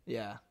over,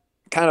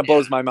 kind of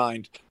blows my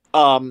mind.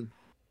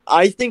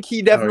 I think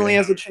he definitely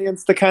has a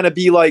chance to kind of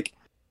be like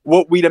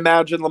what we'd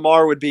imagine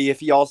Lamar would be if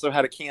he also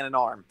had a cannon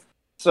arm.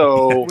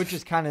 So which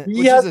is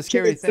a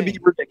scary thing. To be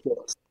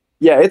ridiculous.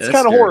 Yeah, it's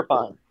kind of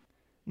horrifying.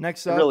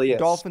 Next up, really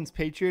Dolphins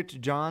Patriots.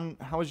 John,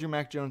 how was your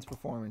Mac Jones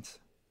performance?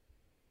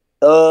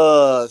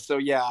 So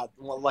yeah,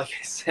 well, like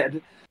I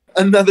said,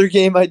 another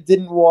game I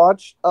didn't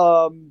watch.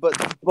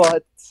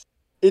 But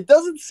it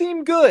doesn't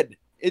seem good.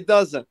 It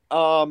doesn't.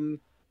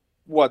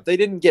 What? They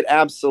didn't get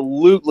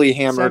absolutely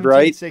hammered,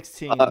 right?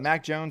 17-16.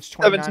 Mac Jones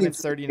 29 of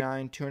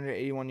 39,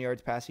 281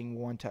 yards passing,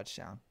 1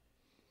 touchdown.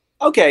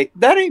 Okay,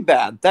 that ain't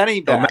bad.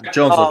 No, Mac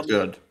Jones looked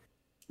good.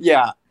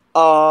 Yeah.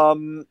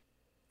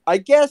 I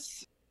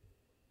guess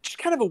just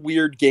kind of a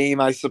weird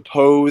game, I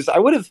suppose. I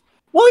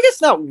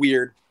guess not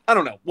weird. I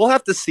don't know. We'll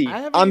have to see.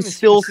 I'm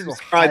still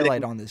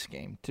highlight on this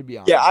game, to be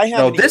honest. Yeah, I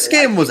haven't. No, this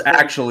game was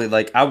actually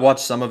like I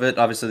watched some of it.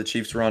 Obviously, the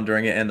Chiefs were on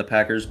during it and the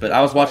Packers, but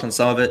I was watching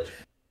some of it.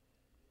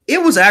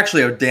 It was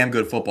actually a damn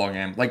good football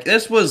game. Like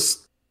this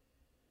was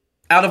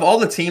out of all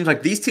the teams,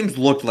 like these teams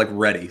looked like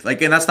ready.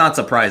 Like, and that's not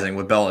surprising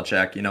with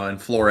Belichick,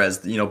 and Flores,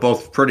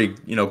 both pretty,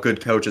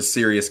 good coaches,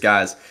 serious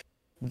guys.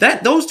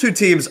 Those 2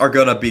 teams are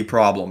gonna be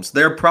problems.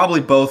 They're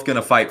probably both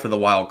gonna fight for the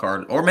wild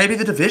card or maybe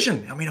the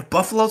division. I mean, if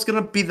Buffalo's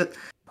gonna be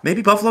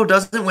maybe Buffalo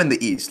doesn't win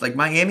the East. Like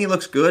Miami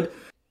looks good.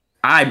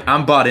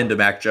 I'm bought into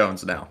Mac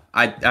Jones now.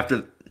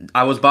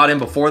 I was bought in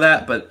before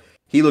that, but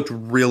he looked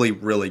really,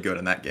 really good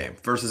in that game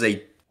versus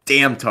a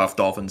damn tough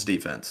Dolphins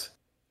defense.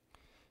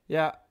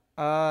 Yeah.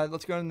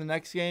 Let's go to the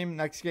next game.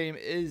 Next game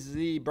is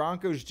the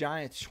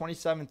Broncos-Giants,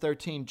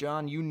 27-13.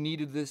 John, you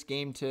needed this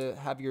game to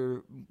have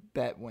your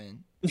bet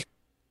win.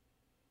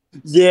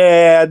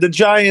 Yeah, the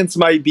Giants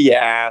might be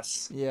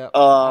ass. Yeah,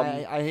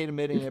 I hate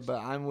admitting it,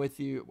 but I'm with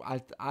you.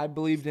 I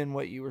believed in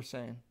what you were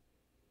saying.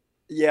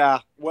 Yeah,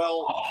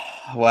 well,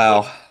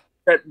 wow.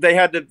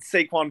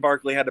 Saquon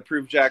Barkley had to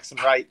prove Jackson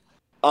right.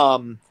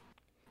 Saquon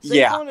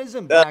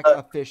isn't back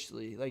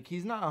officially. Like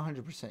he's not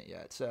 100%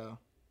 yet. So.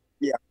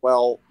 Yeah,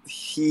 well,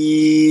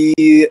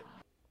 he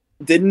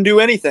didn't do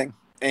anything,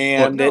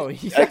 and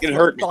that can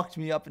hurt me. Fucked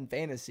me up in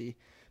fantasy,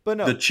 but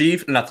no. The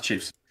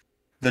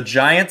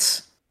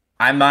Giants.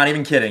 I'm not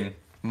even kidding.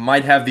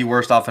 Might have the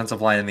worst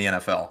offensive line in the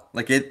NFL.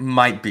 Like it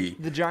might be.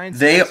 The Giants.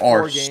 They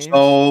are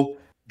so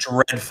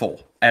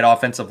dreadful at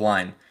offensive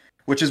line,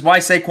 which is why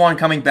Saquon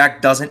coming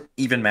back doesn't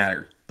even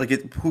matter. Like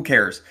who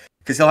cares?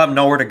 Because he'll have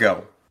nowhere to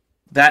go.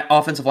 That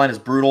offensive line is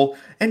brutal.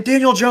 And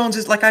Daniel Jones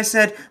is, like I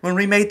said when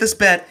we made this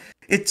bet,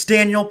 it's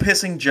Daniel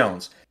pissing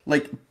Jones.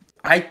 Like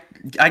I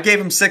gave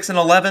him 6 and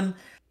 11.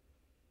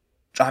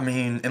 I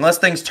mean, unless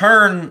things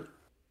turn,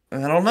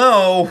 I don't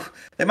know.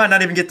 They might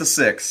not even get to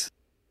 6.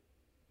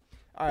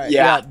 All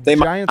right, the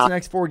Giants'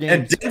 next 4 games.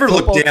 And Denver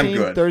looked damn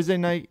good. Thursday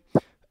night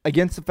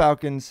against the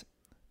Falcons,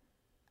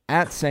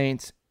 at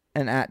Saints,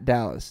 and at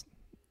Dallas.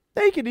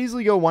 They could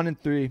easily go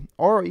 1-3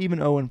 or even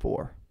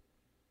 0-4.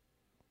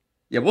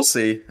 Yeah, we'll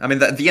see. I mean,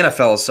 the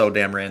NFL is so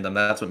damn random.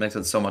 That's what makes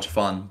it so much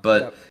fun.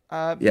 But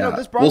yeah, this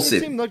we'll Broncos see.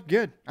 team looked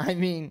good. I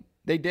mean,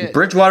 they did.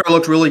 Bridgewater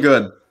looked really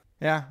good.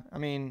 Yeah, I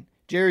mean,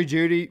 Jerry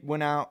Jeudy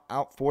went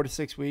out 4 to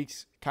 6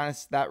 weeks. Kind of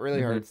that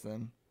really hurts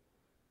them.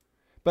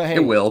 But hey,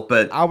 It will,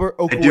 but Albert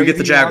they do get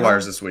the Okwuegbunam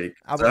Jaguars this week.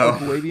 Albert So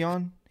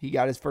Okwuegbunam, he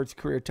got his first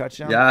career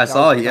touchdown. yeah, I That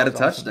saw was- he that had a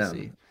was awesome to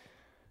touchdown. see.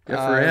 Good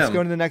for him. Let's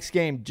go to the next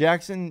game.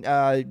 Jackson,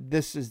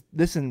 this is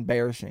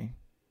embarrassing.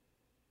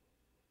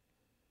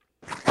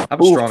 I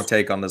have a strong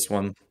take on this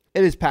one.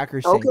 It is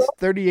Packers Saints,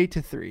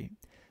 38-3.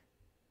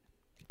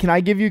 Can I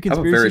give you a I have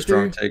a conspiracy very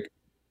strong theory? take.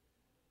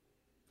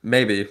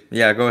 Maybe.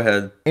 Yeah, go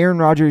ahead. Aaron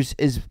Rodgers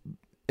is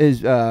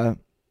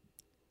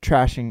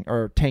trashing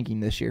or tanking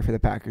this year for the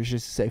Packers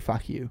just to say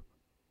fuck you.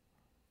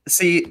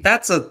 See,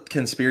 that's a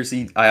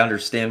conspiracy. I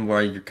understand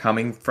where you're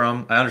coming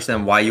from. I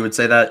understand why you would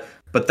say that,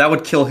 but that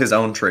would kill his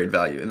own trade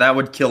value. And that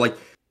would kill,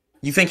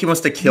 you think he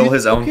wants to kill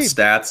his own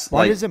stats?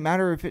 Why does it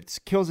matter if it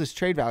kills his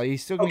trade value?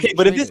 He's still going to Okay, get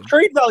but if his traded.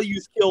 trade value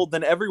is killed,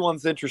 then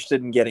everyone's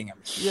interested in getting him.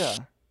 Yeah.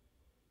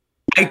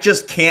 I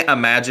just can't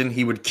imagine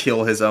he would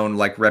kill his own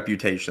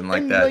reputation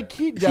like And, that.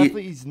 he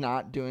definitely he's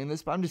not doing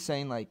this, but I'm just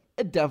saying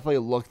it definitely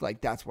looked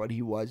like that's what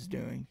he was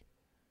doing.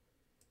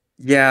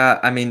 Yeah,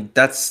 I mean,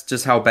 that's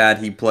just how bad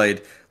he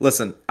played.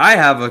 Listen, I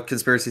have a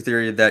conspiracy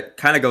theory that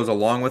kind of goes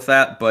along with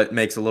that, but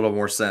makes a little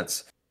more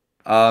sense.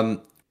 I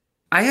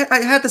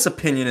had this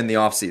opinion in the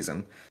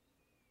offseason.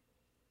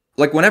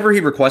 Whenever he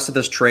requested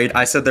this trade,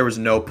 I said there was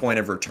no point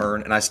of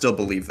return, and I still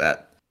believe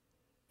that.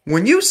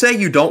 When you say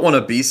you don't want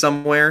to be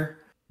somewhere,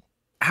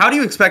 how do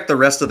you expect the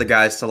rest of the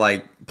guys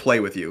to, play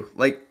with you?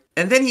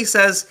 And then he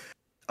says,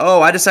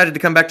 oh, I decided to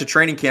come back to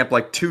training camp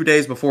 2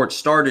 days before it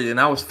started, and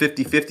I was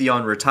 50-50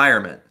 on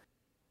retirement.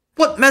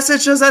 What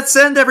message does that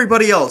send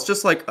everybody else?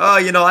 Just I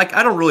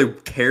don't really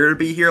care to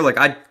be here.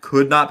 I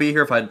could not be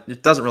here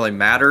it doesn't really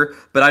matter,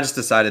 but I just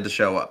decided to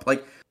show up.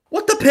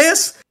 What the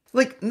piss?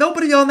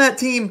 Nobody on that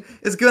team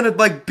is going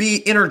to,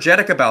 be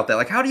energetic about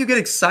that. How do you get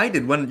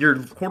excited when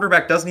your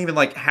quarterback doesn't even,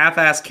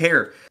 half-ass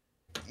care?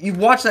 You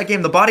watch that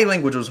game, the body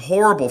language was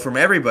horrible from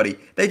everybody.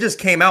 They just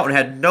came out and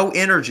had no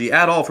energy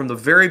at all from the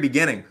very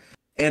beginning.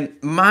 And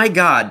my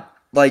God,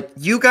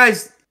 you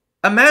guys...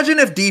 Imagine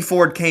if Dee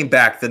Ford came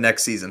back the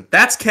next season.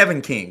 That's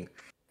Kevin King.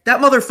 That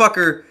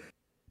motherfucker,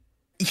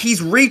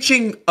 he's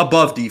reaching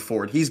above Dee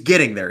Ford. He's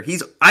getting there.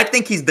 I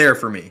think he's there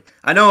for me.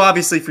 I know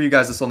obviously for you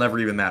guys this will never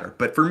even matter.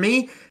 But for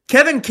me,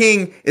 Kevin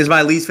King is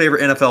my least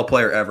favorite NFL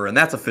player ever, and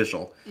that's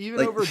official.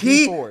 Even over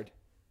Dee Ford.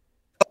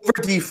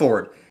 Over Dee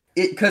Ford.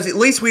 Because at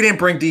least we didn't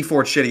bring Dee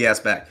Ford's shitty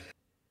ass back.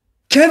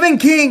 Kevin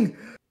King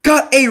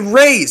got a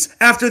raise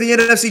after the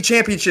NFC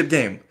Championship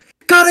game.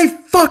 Got a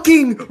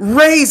fucking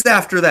raise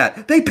after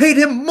that. They paid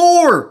him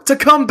more to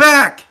come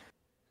back.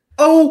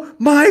 Oh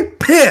my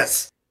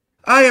piss.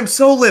 I am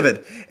so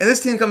livid. And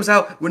this team comes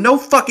out with no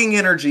fucking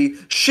energy,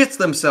 shits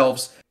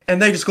themselves,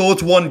 and they just go,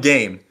 it's one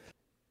game.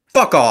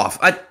 Fuck off.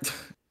 I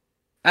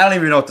don't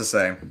even know what to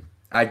say.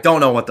 I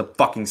don't know what to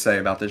fucking say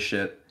about this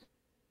shit.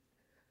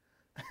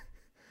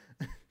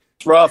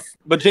 It's rough.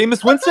 But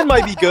Jameis Winston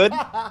might be good.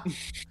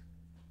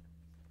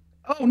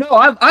 Oh no,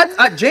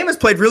 Jameis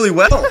played really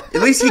well.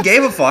 At least he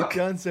gave a fuck.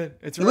 Johnson,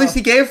 it's At least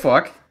he gave a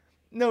fuck.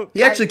 No,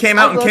 he actually came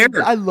out and cared.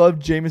 I love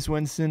Jameis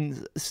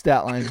Winston's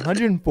stat line: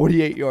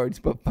 148 yards,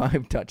 but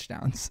 5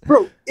 touchdowns.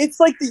 Bro, it's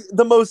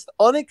the most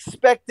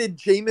unexpected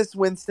Jameis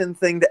Winston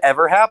thing to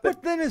ever happen.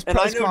 But then his And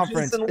I press know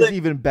conference Jason is Licht-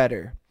 even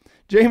better.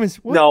 Jameis,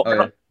 what, No, Oh,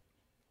 yeah.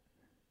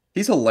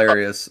 He's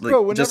hilarious,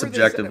 bro, just whenever they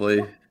said,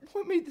 objectively.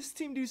 what made this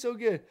team do so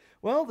good?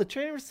 Well, the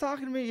trainer was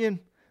talking to me, and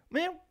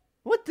man,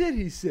 what did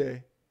he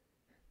say?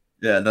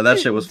 Yeah, no, that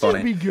shit was It did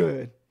funny. be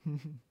good.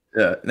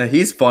 Yeah, no,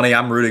 he's funny.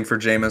 I'm rooting for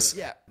Jameis.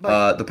 Yeah,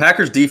 but The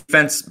Packers'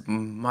 defense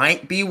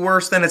might be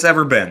worse than it's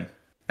ever been.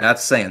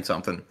 That's saying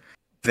something.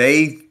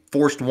 They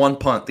forced one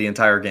punt the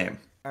entire game.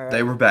 all right.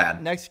 They were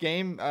bad. Next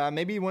game,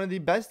 maybe one of the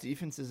best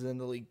defenses in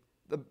the league.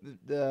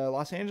 The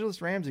Los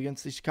Angeles Rams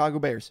against the Chicago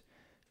Bears.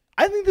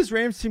 I think this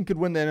Rams team could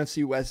win the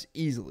NFC West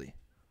easily.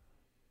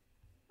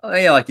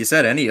 Yeah, like you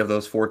said, any of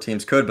those 4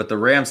 teams could, but the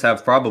Rams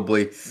have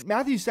probably...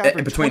 Matthew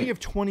Stafford, between- 20 of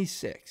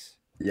 26.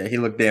 Yeah, he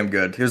looked damn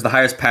good. He was the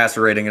highest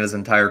passer rating in his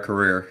entire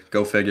career.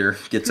 Go figure.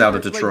 Gets out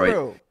of Detroit.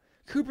 Bro,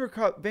 Cooper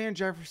Kupp, Van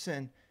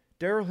Jefferson,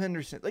 Darrell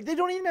Henderson. They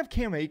don't even have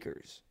Cam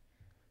Akers.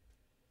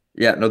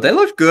 Yeah, no, they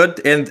looked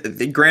good.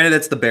 And granted,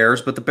 it's the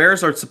Bears, but the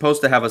Bears are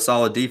supposed to have a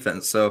solid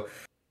defense. So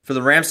for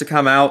the Rams to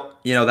come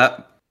out,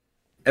 that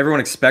everyone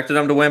expected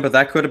them to win, but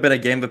that could have been a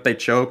game that they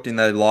choked and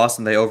they lost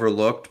and they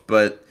overlooked.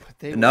 But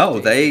They no,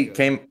 were they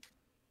damn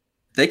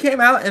good. came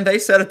out and they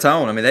set a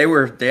tone. I mean, they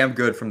were damn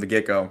good from the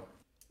get-go.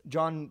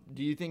 John,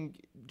 do you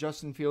think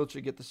Justin Fields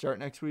should get the start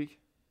next week?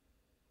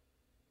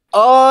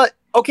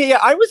 Okay, yeah,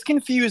 I was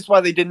confused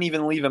why they didn't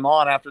even leave him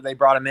on after they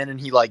brought him in and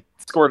he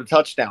scored a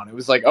touchdown. It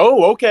was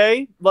oh,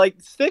 okay,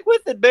 stick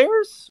with it,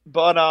 Bears.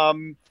 But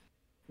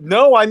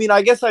no, I mean,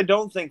 I guess I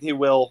don't think he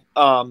will.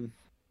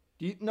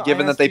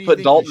 Given that they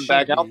put Dalton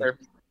back out there.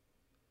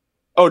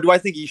 Oh, do I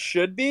think he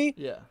should be?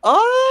 Yeah.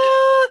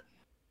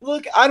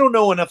 Look, I don't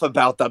know enough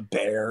about the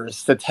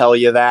Bears to tell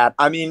you that.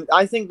 I mean,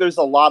 I think there's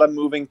a lot of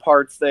moving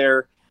parts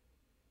there.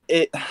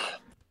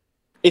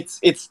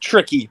 It's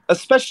tricky,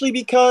 especially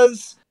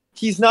because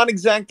he's not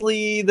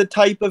exactly the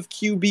type of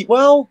QB.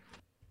 Well,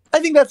 I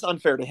think that's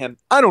unfair to him.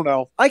 I don't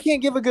know. I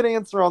can't give a good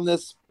answer on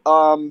this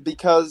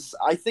because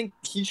I think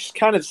he's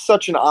kind of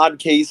such an odd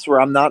case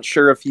where I'm not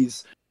sure if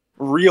he's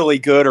really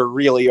good or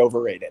really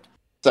overrated.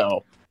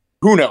 So,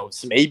 who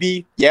knows?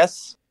 Maybe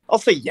yes. I'll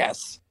say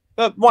yes.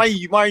 Why are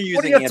you What do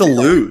using? you have to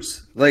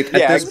lose? Like Yeah,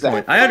 at this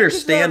exactly. point, I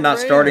understand not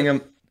Rams. starting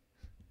him.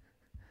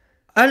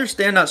 I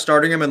understand not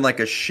starting him in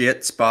like a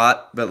shit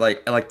spot, but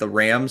like the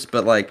Rams.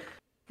 But like,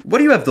 what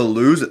do you have to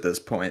lose at this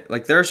point?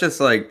 Like, there's just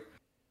like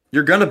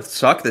you're gonna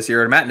suck this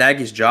year, and Matt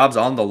Nagy's job's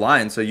on the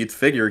line. So you'd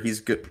figure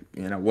he's good.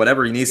 You know,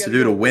 whatever he needs to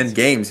do to win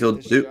games, he'll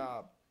do.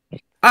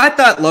 I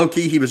thought low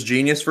key he was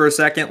genius for a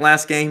second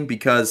last game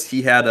because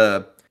he had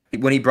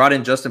when he brought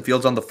in Justin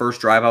Fields on the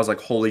first drive, I was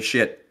like, holy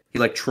shit. He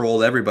like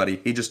trolled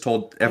everybody. He just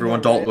told everyone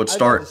Dalton would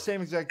start,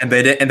 and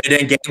they didn't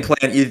game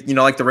plan. You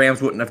know, like the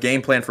Rams wouldn't have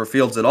game planned for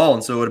Fields at all,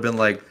 and so it would have been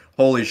like,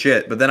 holy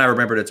shit. But then I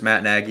remembered it's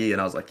Matt Nagy, and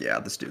I was like, yeah,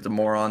 this dude's a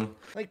moron.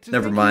 Like,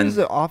 Never mind. He's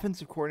the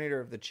offensive coordinator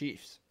of the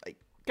Chiefs. Like,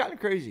 kind of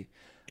crazy.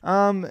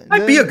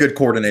 Might be a good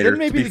coordinator.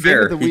 To be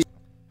fair.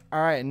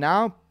 All right,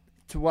 now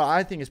to what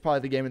I think is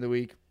probably the game of the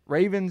week: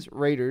 Ravens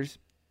Raiders.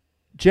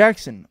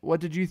 Jackson, what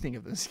did you think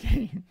of this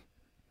game?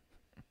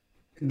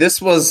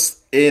 This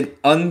was an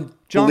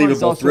John unbelievable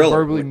is also thriller.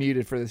 verbally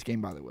muted for this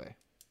game, by the way.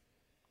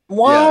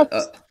 What?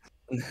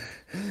 Yeah,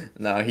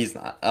 no, he's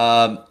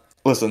not.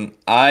 Listen,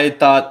 I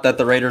thought that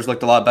the Raiders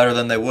looked a lot better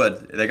than they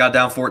would. They got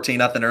down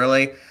 14-0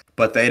 early,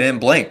 but they didn't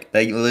blink.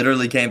 They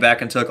literally came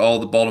back and took all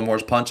the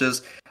Baltimore's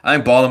punches. I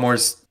think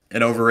Baltimore's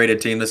an overrated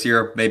team this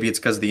year. Maybe it's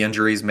because of the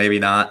injuries, maybe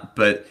not.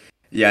 But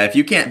yeah, if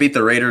you can't beat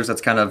the Raiders,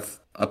 that's kind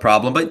of a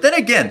problem. But then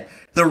again,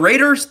 the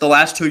Raiders the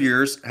last 2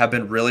 years have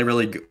been really,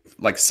 really good,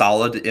 like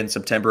solid in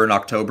September and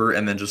October,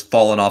 and then just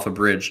fallen off a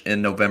bridge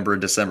in November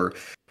and December.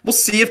 We'll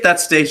see if that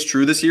stays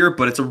true this year,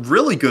 but it's a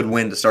really good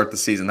win to start the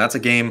season. That's a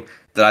game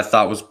that I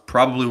thought was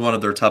probably one of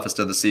their toughest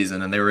of the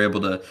season, and they were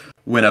able to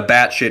win a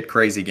batshit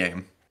crazy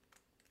game.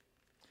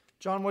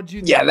 John, what did you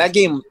think? Yeah, that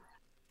game.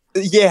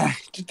 Yeah,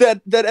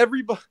 that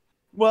everybody.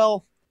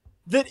 Well,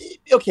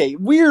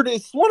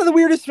 weirdest. One of the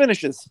weirdest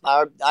finishes.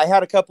 I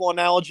had a couple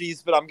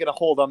analogies, but I'm gonna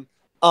hold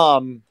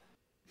them.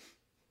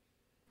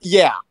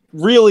 Yeah,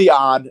 really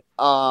odd.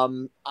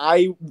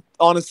 I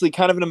honestly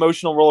kind of an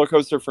emotional roller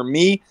coaster for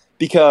me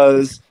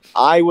because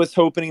I was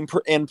hoping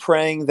and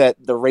praying that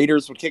the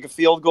Raiders would kick a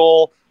field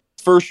goal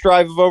first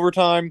drive of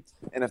overtime,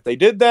 and if they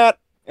did that,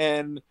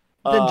 and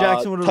then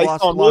Jackson would have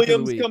lost Tyson Lock of the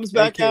Williams week, comes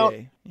back out.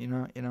 You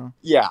know.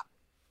 Yeah,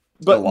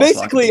 They but lost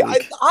basically, Lock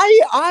of the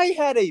week. I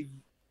had a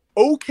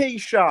okay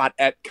shot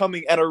at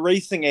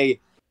erasing a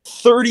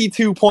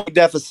 32-point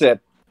deficit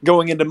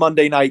going into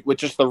Monday night with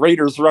just the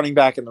Raiders running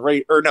back and the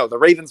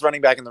Ravens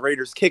running back and the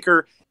Raiders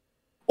kicker.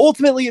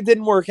 Ultimately, it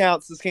didn't work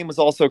out. So this game was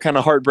also kind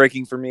of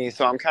heartbreaking for me.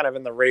 So I'm kind of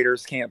in the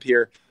Raiders camp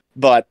here,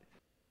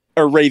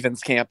 or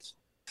Ravens camp.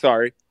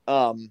 Sorry.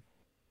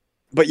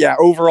 But yeah,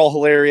 overall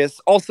hilarious.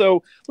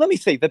 Also, let me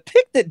say the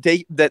pick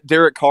that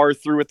Derek Carr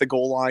threw at the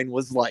goal line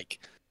was like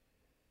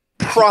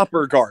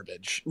proper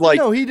garbage. Like,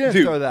 no, he didn't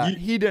dude, throw that.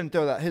 He didn't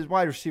throw that. His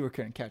wide receiver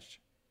couldn't catch.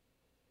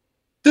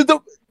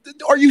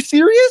 Are you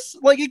serious?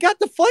 Like, it got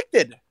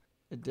deflected.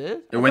 It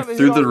did? It went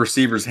through the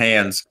receiver's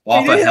hands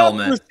off a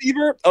helmet.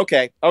 Receiver?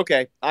 Okay.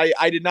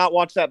 I did not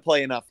watch that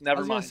play enough.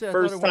 Never mind.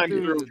 First time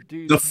through.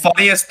 The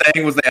funniest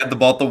thing was they had the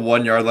ball at the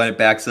 1 yard line, it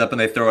backs up, and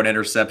they throw an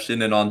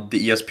interception. And on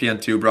the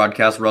ESPN2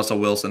 broadcast, Russell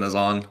Wilson is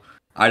on.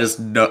 I just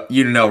know,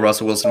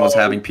 Russell Wilson was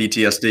having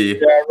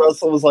PTSD. Yeah,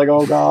 Russell was like,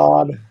 "Oh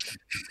God."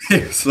 He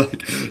was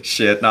like,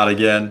 "Shit, not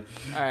again."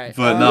 All right,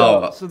 but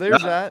no. So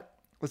there's that.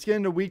 Let's get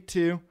into week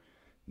 2.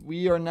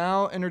 We are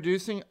now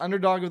introducing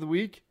underdog of the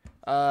week.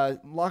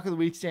 Lock of the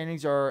week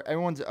standings are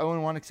everyone's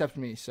 0-1 except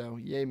me, so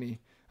yay me.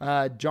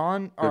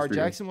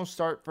 Jackson will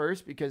start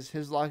first because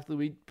his lock of the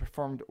week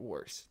performed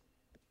worse.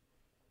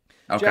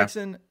 Okay.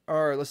 Jackson,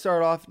 let's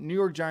start off. New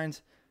York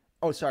Giants.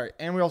 Oh, sorry,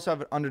 and we also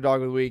have an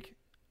underdog of the week.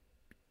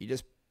 You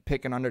just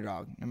pick an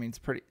underdog. I mean,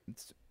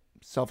 it's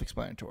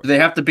self-explanatory. Do they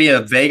have to be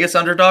a Vegas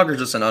underdog or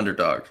just an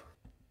underdog?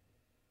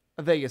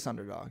 A Vegas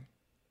underdog.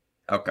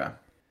 Okay.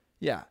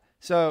 Yeah.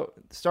 So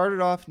started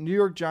off New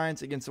York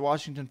Giants against the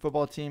Washington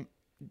football team.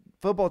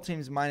 Football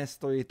team's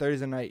 -3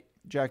 Thursday night.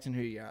 Jackson,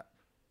 who you got?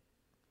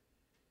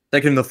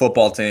 Taking the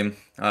football team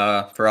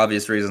for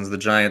obvious reasons. The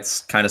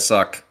Giants kind of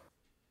suck.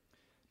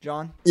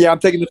 John? Yeah, I'm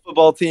taking the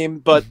football team,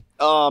 but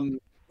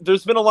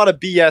there's been a lot of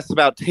BS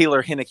about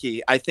Taylor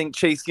Heinicke. I think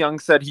Chase Young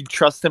said he'd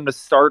trust him to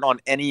start on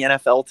any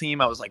NFL team.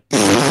 I was like,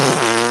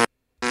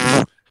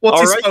 what's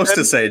he supposed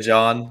to say,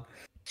 John?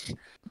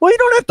 Well, you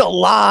don't have to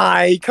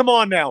lie. Come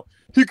on now.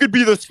 He could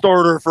be the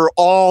starter for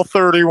all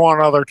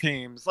 31 other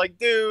teams. Like,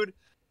 dude,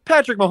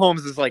 Patrick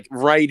Mahomes is like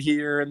right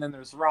here, and then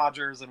there's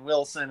Rodgers and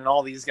Wilson and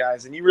all these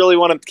guys. And you really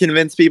want to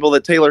convince people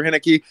that Taylor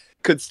Heinicke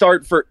could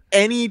start for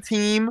any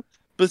team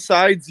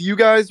besides you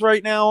guys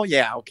right now,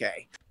 yeah,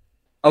 okay.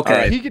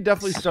 Okay, He could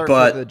definitely start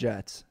but- for the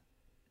Jets.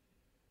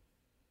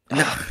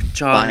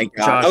 John, My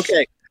God. Josh,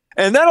 Okay.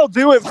 And that'll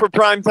do it for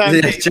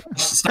primetime. Yeah, Josh,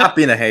 stop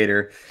being a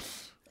hater.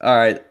 All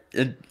right,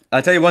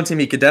 I tell you one team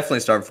he could definitely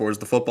start for is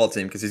the football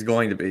team because he's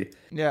going to be.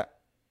 Yeah.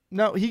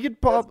 No, he could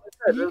That's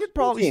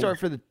probably 14. start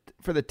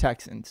for the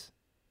Texans.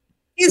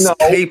 He's No.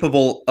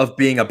 capable of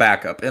being a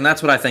backup, and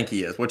that's what I think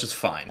he is, which is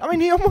fine. I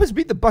mean, he almost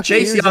beat the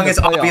Buccaneers. Chase Young in the is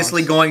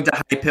obviously playoffs. going to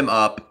hype him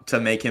up to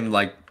make him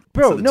like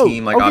Bro, for the no.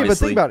 team. Like okay,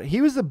 obviously, but think about it.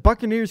 He was the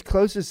Buccaneers'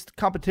 closest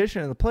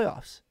competition in the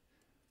playoffs.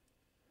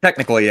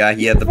 technically, yeah,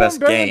 he had the Performed best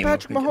better than game.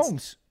 Patrick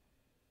Mahomes.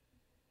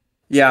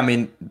 Yeah, I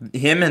mean,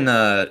 him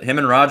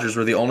and Rodgers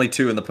were the only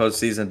two in the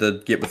postseason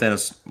to get within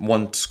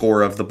one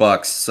score of the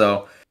Bucks.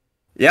 So,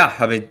 yeah,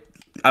 I mean,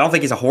 I don't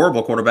think he's a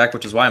horrible quarterback,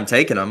 which is why I'm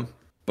taking him.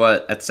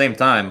 But at the same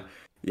time,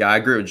 yeah, I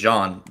agree with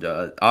John.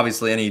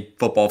 Obviously, any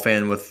football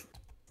fan with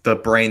the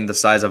brain the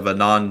size of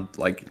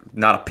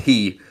not a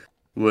pea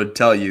would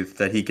tell you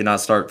that he cannot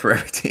start for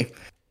every team.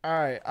 All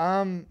right.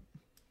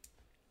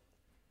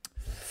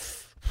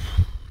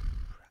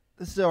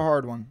 This is a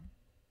hard one.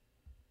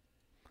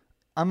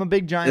 I'm a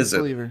big Giants Is it?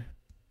 believer.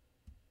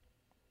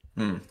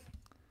 Hmm.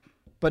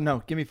 But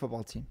no, give me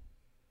football team.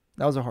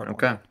 That was a hard one.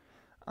 Okay.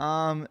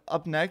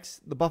 Up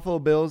next, the Buffalo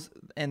Bills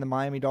and the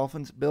Miami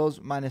Dolphins. Bills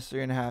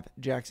 -3.5.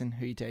 Jackson,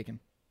 who you taking?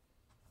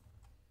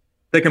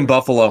 Picking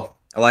Buffalo.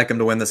 I like him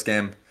to win this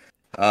game.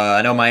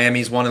 I know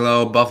Miami's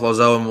 1-0, Buffalo's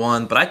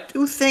 0-1, but I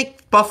do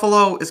think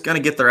Buffalo is going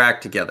to get their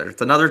act together.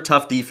 It's another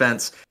tough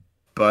defense,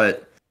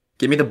 but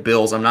give me the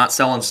Bills. I'm not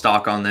selling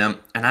stock on them,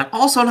 and I'm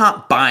also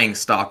not buying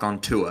stock on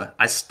Tua.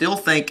 I still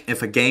think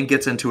if a game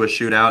gets into a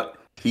shootout,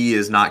 he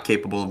is not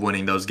capable of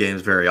winning those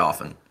games very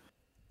often.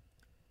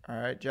 All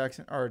right,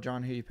 Jackson or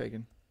John, who you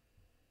picking?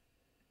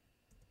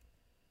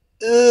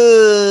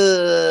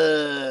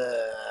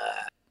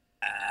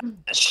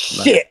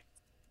 Shit.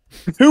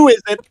 Who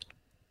is it?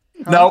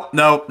 No.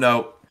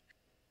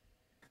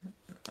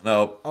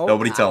 Oh.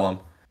 Nobody tell him.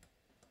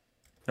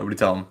 Nobody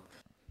tell him.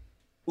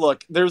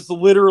 Look, there's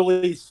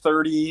literally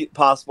 30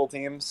 possible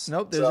teams.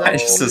 Nope, there's So-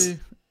 It's just- actually.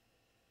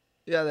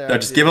 Yeah, there. No,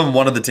 just give him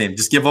one of the team.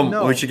 Just give him.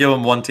 No. We should give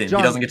him one team.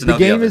 John, he doesn't get to the know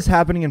the game other. is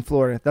happening in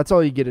Florida. That's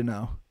all you get to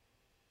know.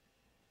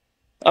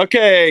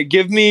 Okay,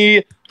 give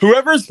me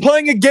whoever's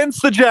playing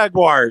against the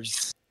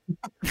Jaguars.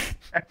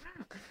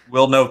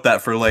 We'll note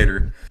that for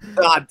later.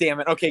 God damn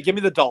it. Okay, give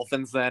me the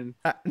Dolphins then.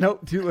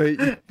 Nope, too late.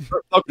 Okay,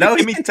 No, give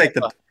he me can take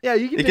the. Yeah,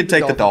 you can. You can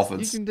take the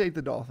Dolphins. You can take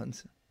the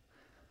Dolphins.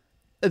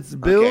 It's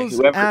Bills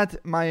whoever-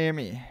 at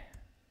Miami.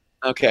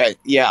 Okay,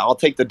 yeah, I'll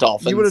take the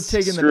Dolphins. You would have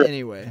taken them Screw-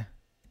 anyway.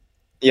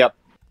 Yep.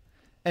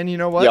 And you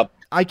know what? Yep.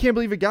 I can't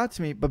believe it got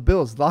to me, but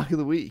Bills lock of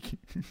the week.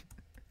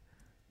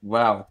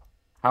 Wow.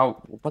 How?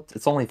 What?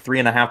 It's only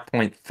 3.5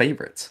 point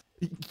favorites.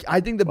 I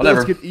think the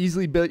Whatever. Bills could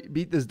easily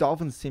beat this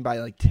Dolphins team by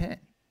like 10.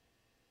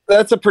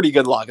 That's a pretty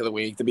good lock of the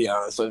week, to be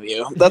honest with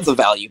you. That's a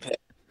value pick.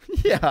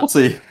 Yeah. We'll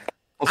see.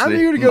 I'm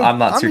here to go. I'm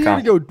not too here to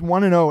confident. go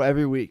 1-0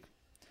 every week.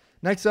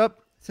 Next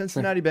up,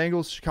 Cincinnati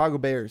Bengals, Chicago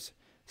Bears.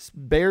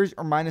 Bears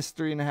are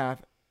 -3.5.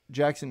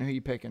 Jackson, who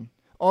you picking?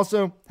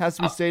 Also, has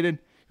to be stated,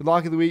 your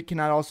lock of the week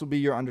cannot also be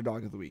your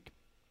underdog of the week.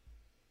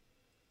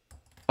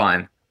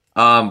 Fine.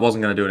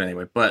 Wasn't gonna do it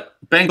anyway. But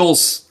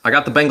Bengals. I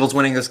got the Bengals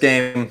winning this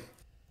game,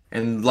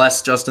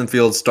 unless Justin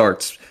Fields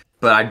starts.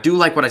 But I do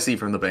like what I see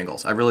from the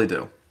Bengals. I really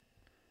do.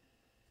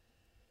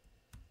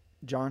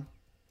 John?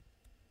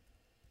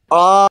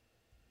 I'm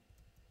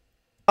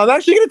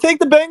actually going to take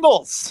the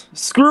Bengals.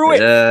 Screw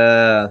it.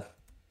 Yeah.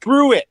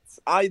 Screw it.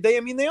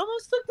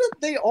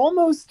 They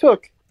almost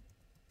took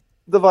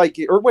the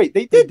Vikings. Or wait,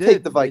 they did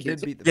take the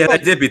Vikings. They did beat the Yeah, they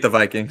Vikings. did beat the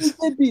Vikings.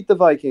 They did beat the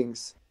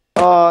Vikings.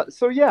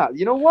 So yeah,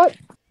 you know what?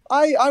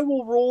 I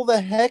will roll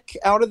the heck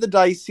out of the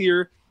dice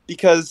here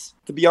because,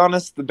 to be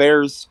honest, the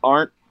Bears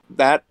aren't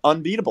that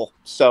unbeatable.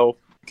 So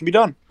it can be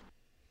done.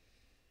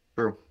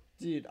 True.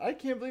 Dude, I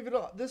can't believe it.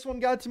 This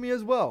one got to me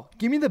as well.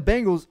 Give me the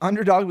Bengals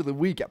underdog of the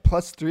week at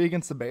 +3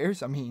 against the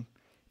Bears. I mean,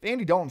 if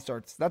Andy Dalton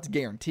starts, that's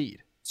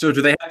guaranteed. So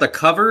do they have to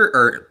cover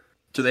or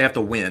do they have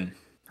to win?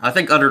 I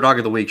think underdog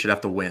of the week should have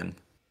to win.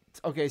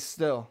 Okay,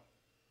 still.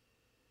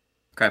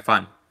 Okay,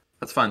 fine.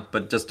 That's fine.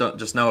 But just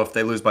know if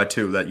they lose by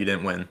 2 that you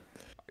didn't win.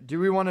 Do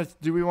we want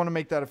to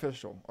make that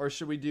official, or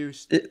should we do?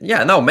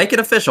 Yeah, no, make it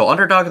official.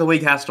 Underdog of the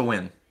week has to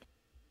win.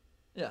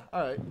 Yeah.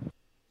 All right.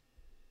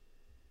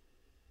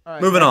 All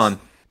right. Moving on.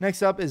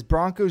 Next up is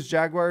Broncos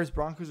Jaguars.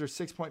 Broncos are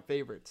 6-point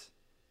favorites.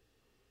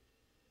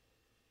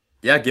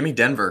 Yeah, give me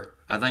Denver.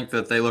 I think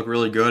that they look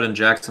really good, and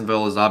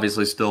Jacksonville is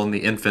obviously still in the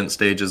infant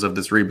stages of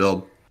this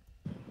rebuild.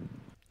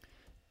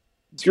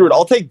 Screw it.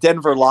 I'll take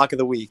Denver lock of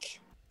the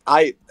week.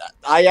 I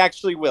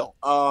actually will.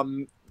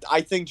 I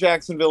think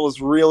Jacksonville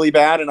is really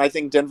bad, and I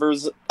think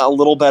Denver's a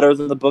little better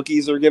than the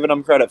bookies are giving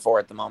them credit for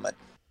at the moment.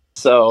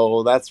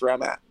 So that's where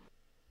I'm at.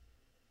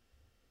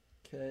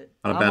 Okay.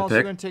 Not a I'm bad also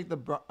pick. going to take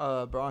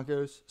the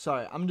Broncos.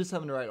 Sorry, I'm just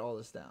having to write all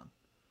this down.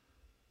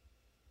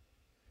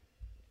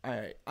 All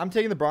right. I'm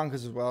taking the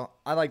Broncos as well.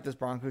 I like this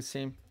Broncos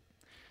team.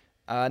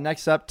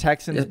 Next up,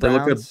 Texans Yeah, they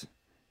look good. Browns.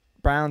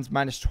 Browns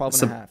minus 12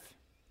 It's and a half.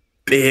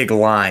 Big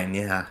line,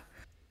 yeah.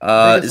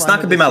 Biggest It's line not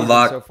of gonna be the my season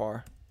lock. so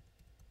far.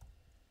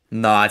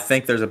 No, I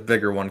think there's a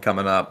bigger one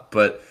coming up,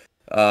 but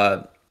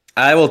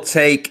I will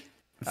take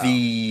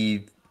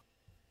the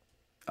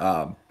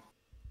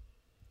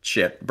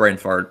brain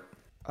fart.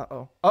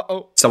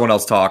 Uh-oh. Someone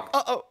else talk.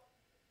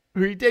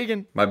 Who are you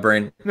taking? My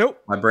brain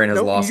Nope.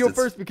 has lost You go its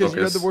first because you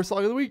had focus. the worst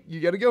lock of the week. You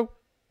got to go.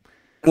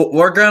 Well,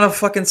 we're gonna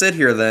fucking sit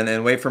here then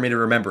and wait for me to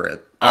remember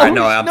it. All right,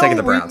 no, I'm taking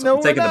the Browns.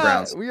 I'm taking the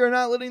Browns. We are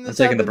not letting this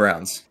I'm taking the happen.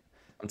 Browns.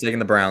 I'm taking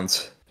the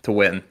Browns to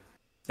win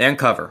and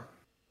cover.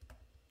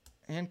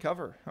 And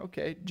cover.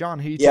 Okay. John,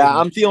 who you Yeah, taking?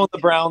 I'm feeling the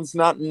Browns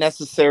not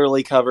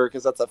necessarily cover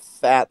because that's a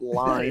fat That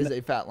line. is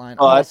a fat line. I'm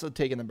But- also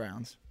taking the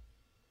Browns.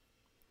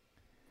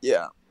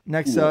 Yeah.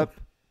 Next up,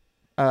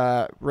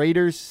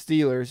 Raiders,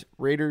 Steelers.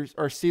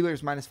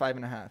 Steelers minus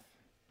 5.5.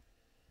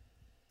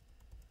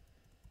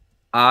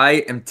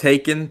 I am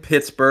taking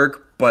Pittsburgh,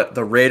 but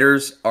the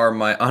Raiders are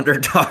my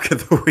underdog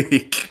of the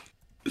week.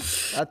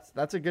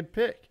 That's a good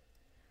pick.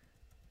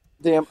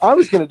 Damn, I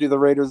was gonna do the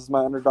Raiders as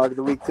my underdog of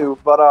the week too,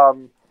 but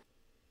I'm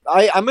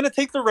gonna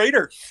take the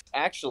Raiders.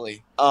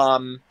 Actually,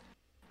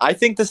 I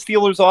think the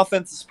Steelers'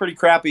 offense is pretty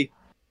crappy,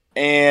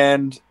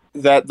 and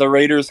that the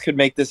Raiders could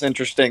make this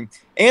interesting.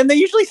 And they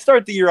usually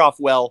start the year off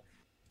well,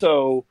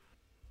 so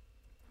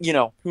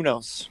who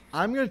knows?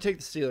 I'm going to take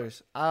the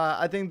Steelers.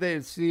 I think the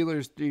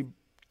Steelers do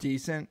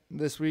decent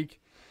this week.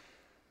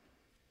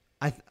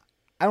 I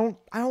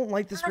don't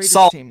like this Raiders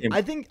Solid team. team.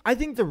 I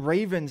think the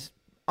Ravens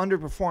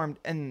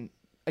underperformed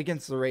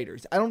against the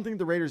Raiders. I don't think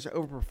the Raiders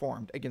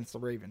overperformed against the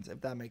Ravens, if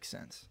that makes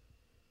sense.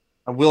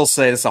 I will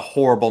say it's a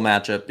horrible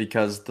matchup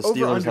because the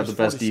Steelers Over-under have is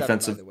the best 47,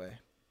 defensive. by the way.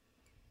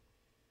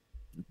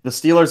 The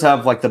Steelers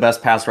have like the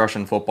best pass rush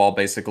in football,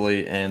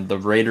 basically, and the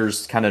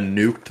Raiders kind of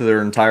nuked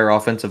their entire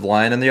offensive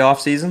line in the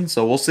offseason,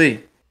 so we'll see.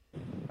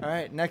 All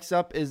right, next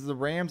up is the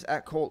Rams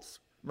at Colts.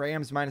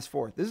 Rams minus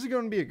 4. This is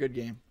going to be a good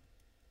game.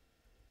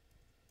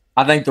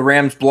 I think the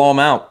Rams blow them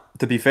out,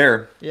 to be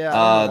fair. Yeah,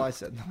 I don't know why I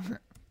said that.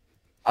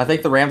 I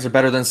think the Rams are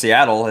better than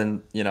Seattle,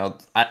 and,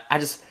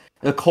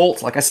 the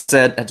Colts, like I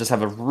said, just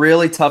have a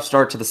really tough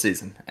start to the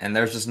season, and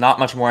there's just not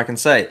much more I can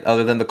say,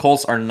 other than the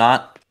Colts are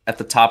not at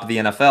the top of the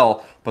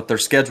NFL, but their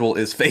schedule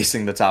is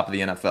facing the top of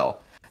the NFL.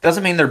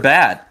 Doesn't mean they're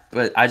bad,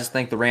 but I just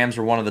think the Rams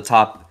are one of the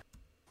top.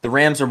 The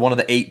Rams are one of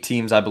the 8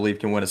 teams I believe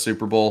can win a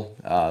Super Bowl.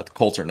 The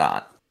Colts are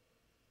not.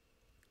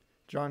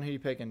 John, who you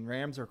picking,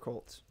 Rams or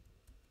Colts?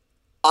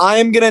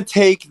 I'm gonna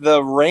take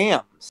the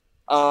Rams.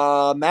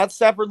 Matt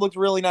Stafford looked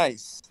really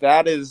nice.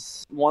 That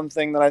is one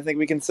thing that I think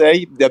we can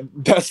say. The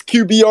best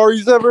QBR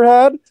he's ever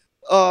had.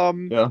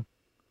 Yeah.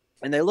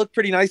 And they look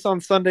pretty nice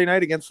on Sunday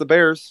night against the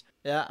Bears.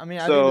 Yeah, I mean,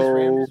 I think this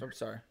Rams. I'm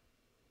sorry.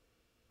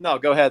 No,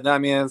 go ahead. I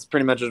mean, that's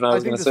pretty much what I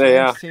was think going to this say.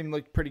 Yeah. Rams team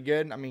looked pretty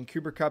good. I mean,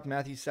 Cooper Kupp,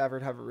 Matthew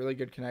Stafford have a really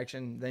good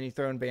connection. Then you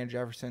throw in Van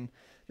Jefferson.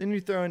 Then you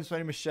throw in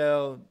Sonny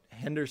Michel,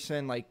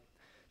 Henderson. Like,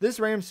 this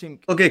Rams team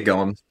We'll get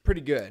going.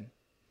 pretty good.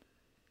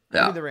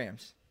 Give Yeah. me the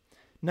Rams.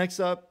 Next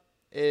up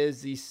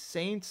is the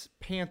Saints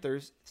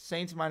Panthers.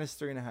 Saints minus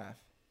 3.5.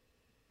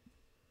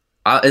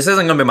 This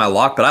isn't going to be my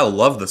lock, but I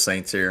love the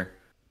Saints here.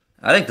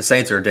 I think the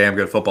Saints are a damn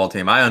good football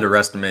team. I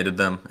underestimated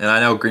them, and I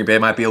know Green Bay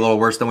might be a little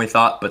worse than we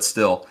thought, but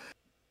still.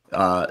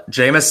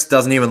 Jameis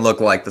doesn't even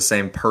look like the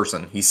same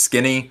person. He's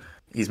skinny,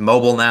 he's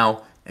mobile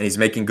now, and he's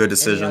making good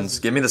decisions.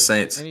 Give me the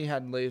Saints. And he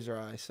had laser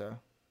eye, so.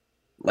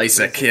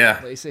 LASIK,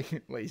 yeah.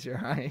 Laser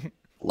eye.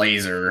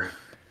 Laser.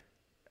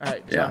 All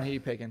right, John, Yeah. who you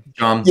picking?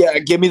 John. Yeah,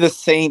 give me the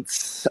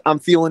Saints. I'm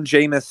feeling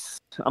Jameis.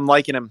 I'm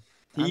liking him.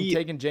 I'm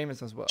taking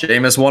Jameis as well.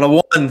 Jameis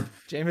 101.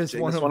 Jameis Jameis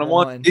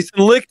 101. He's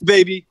licked,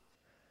 baby.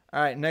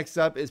 All right, next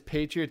up is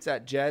Patriots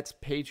at Jets.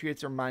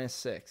 Patriots are minus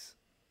 6.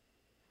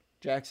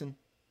 Jackson?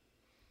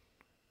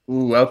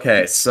 Ooh,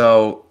 okay.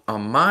 So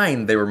on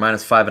mine, they were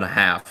minus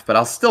 5.5, but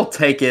I'll still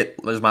take it.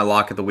 There's my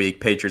lock of the week.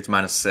 Patriots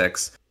minus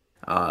 6.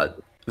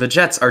 The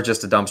Jets are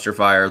just a dumpster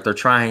fire. They're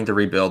trying to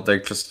rebuild. They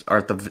just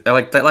are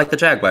like the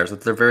Jaguars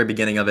at the very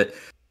beginning of it.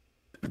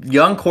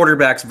 Young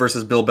quarterbacks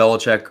versus Bill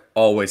Belichick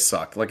always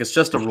suck. Like, it's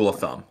just a rule of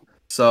thumb.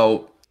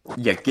 So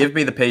yeah, give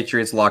me the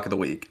Patriots lock of the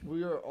week.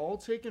 We are all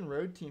taking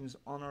road teams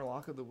on our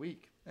lock of the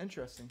week.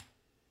 Interesting.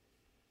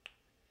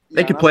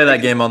 They could play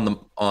that game on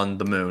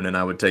the moon, and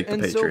I would take the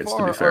And Patriots. so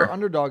To far, be fair, our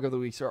underdog of the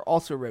weeks are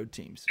also road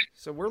teams.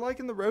 So we're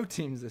liking the road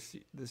teams this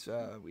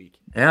week.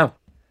 yeah,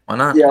 why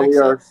not? Yeah, Next we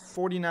are. up,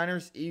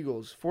 49ers,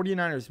 Eagles.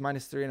 49ers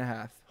minus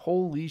 3.5.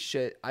 Holy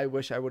shit. I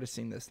wish I would have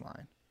seen this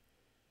line.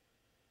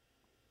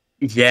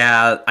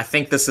 Yeah, I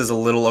think this is a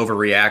little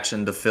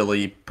overreaction to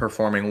Philly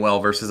performing well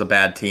versus a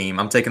bad team.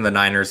 I'm taking the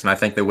Niners, and I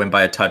think they win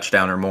by a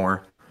touchdown or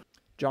more.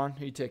 John,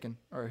 who you taking?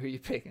 Or who you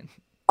picking?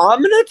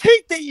 I'm gonna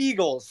take the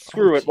Eagles.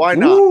 Screw it. Why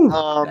Ooh.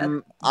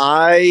 not?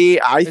 I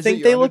Is it think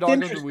your they look underdog of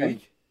the interesting.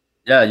 week?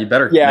 Yeah, you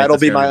better. Yeah, make it'll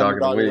this be your my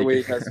underdog underdog of the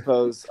week, I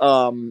suppose.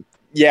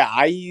 Yeah,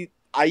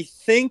 I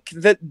think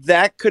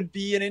that could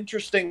be an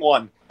interesting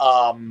one.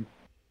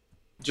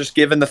 Just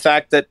given the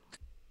fact that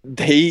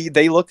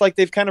they look like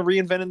they've kind of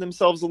reinvented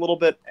themselves a little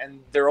bit, and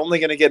they're only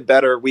going to get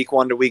better week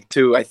 1 to week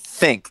 2, I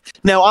think.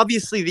 Now,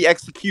 obviously, the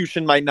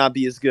execution might not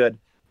be as good,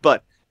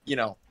 but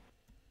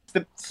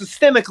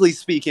systemically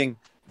speaking,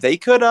 they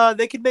could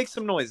make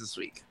some noise this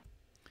week.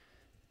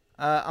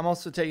 I'm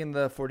also taking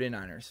the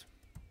 49ers.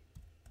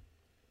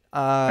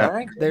 All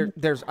right.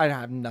 I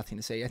have nothing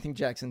to say. I think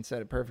Jackson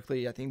said it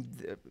perfectly. I think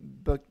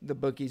the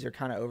bookies are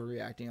kind of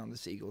overreacting on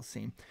this Eagles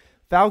team.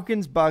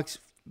 Falcons, Bucks,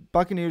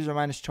 Buccaneers are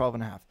minus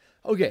 12.5.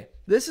 Okay,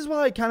 this is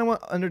why I kind of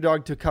want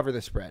underdog to cover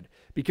the spread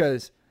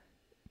because.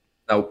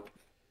 Nope.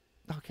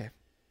 Okay.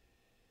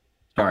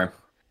 Sorry.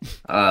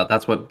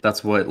 That's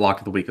what lock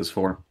of the week is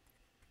for.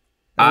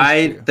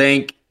 I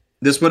think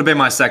this would have been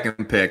my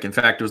second pick. In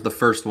fact, it was the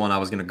first one I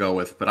was going to go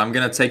with, but I'm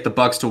going to take the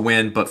Bucks to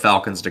win, but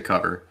Falcons to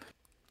cover.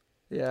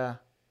 Yeah.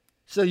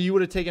 So you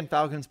would have taken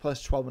Falcons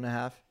plus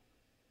 12.5?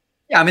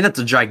 Yeah, I mean, that's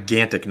a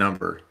gigantic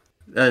number.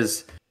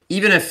 As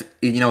even if,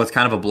 it's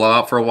kind of a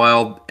blowout for a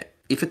while,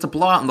 if it's a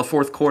blowout in the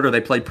fourth quarter, they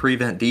play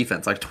prevent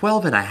defense. Like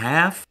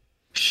 12.5?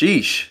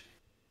 Sheesh.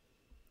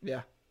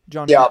 Yeah.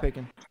 John, Yeah. you're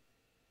picking.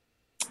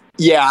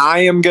 Yeah, I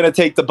am going to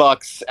take the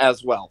Bucks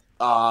as well.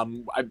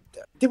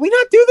 Did we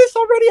not do this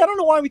already? I don't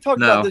know why we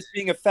talked about this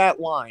being a fat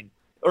line.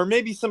 Or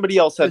maybe somebody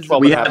else had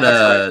 12 We and a had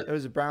half. It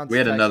was a Browns. We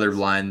had Texans. another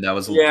line that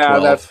was 12. Yeah,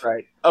 that's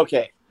right.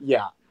 Okay,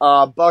 yeah.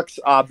 Bucks,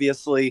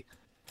 obviously.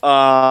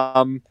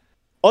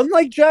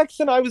 Unlike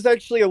Jackson, I was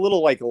actually a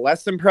little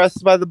less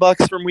impressed by the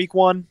Bucks from week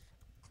 1.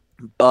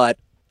 But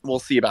we'll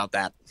see about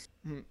that.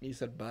 You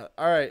said but.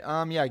 All right.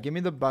 Yeah, give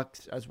me the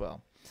Bucks as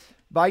well.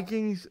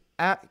 Vikings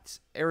at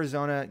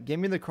Arizona. Give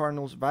me the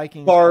Cardinals.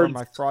 Vikings are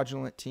my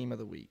fraudulent team of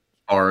the week.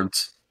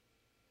 Cards.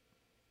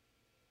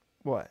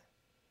 What?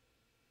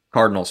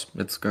 Cardinals.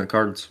 It's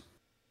Cards.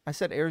 I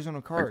said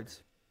Arizona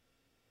Cards.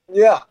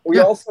 Yeah, we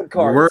all said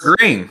Cards. We're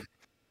agreeing.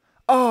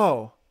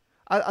 Oh,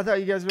 I thought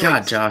you guys were.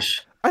 God,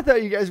 Josh. I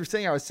thought you guys were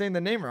saying I was saying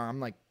the name wrong. I'm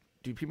like,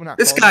 do people not?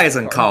 This call guy them is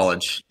in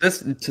Cards?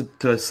 college.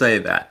 To say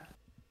that.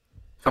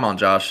 Come on,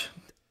 Josh.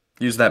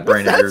 Use that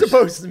brain What's of that yours.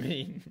 supposed to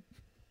mean?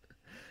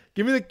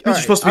 Give me the. You're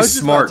supposed to be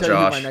smart, tell you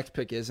who Josh. my next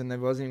pick is, and it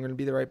wasn't even going to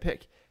be the right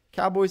pick.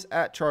 Cowboys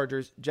at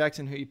Chargers.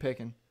 Jackson, who you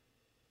picking?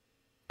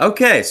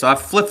 Okay, so I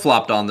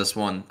flip-flopped on this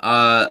one.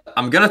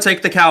 I'm going to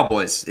take the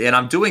Cowboys, and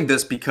I'm doing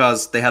this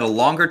because they had a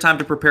longer time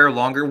to prepare, a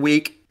longer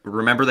week.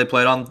 Remember, they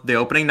played on the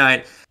opening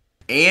night,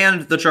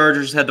 and the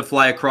Chargers had to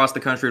fly across the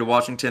country to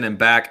Washington and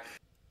back.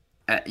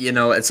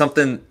 It's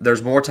something,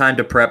 there's more time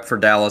to prep for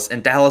Dallas,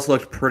 and Dallas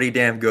looked pretty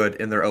damn good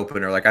in their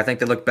opener. I think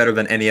they looked better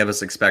than any of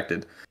us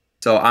expected.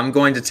 So I'm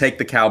going to take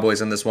the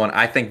Cowboys in this one.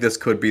 I think this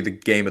could be the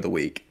game of the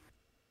week.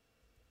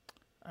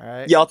 All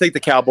right. Yeah, I'll take the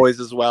Cowboys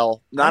as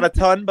well. Not a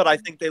ton, but I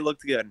think they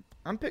looked good.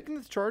 I'm picking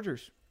the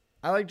Chargers.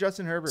 I like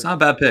Justin Herbert. It's not a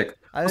bad pick.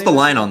 I What's think the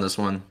line on this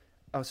one?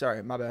 Oh,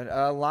 sorry, my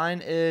bad. Line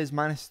is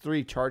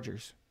 -3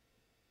 Chargers.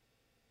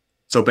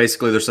 So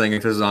basically, they're saying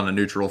if this is on a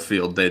neutral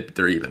field,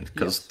 they're even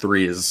because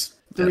 3 is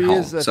at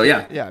home. So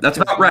yeah, that's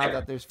about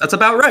right. That's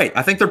about right.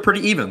 I think they're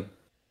pretty even.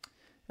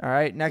 All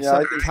right, next Yeah,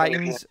 up, I think so.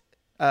 Titans,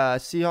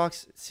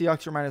 Seahawks.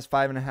 Seahawks are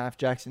 -5.5.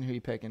 Jackson, who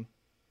you picking?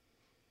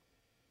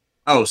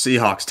 Oh,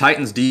 Seahawks.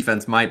 Titans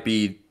defense might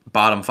be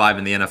bottom 5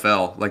 in the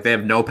NFL. They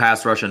have no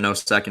pass rush and no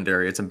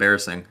secondary. It's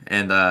embarrassing.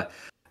 And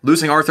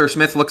losing Arthur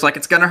Smith looks like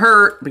it's going to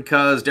hurt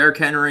because Derrick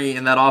Henry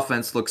in that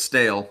offense looks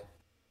stale.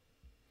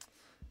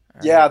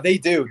 Yeah, they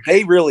do.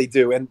 They really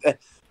do. And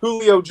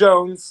Julio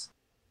Jones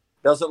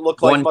doesn't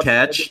look like One much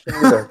catch.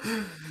 either.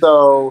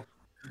 So,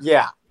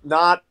 yeah,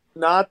 not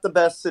the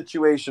best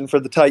situation for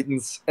the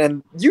Titans.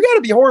 And you got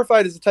to be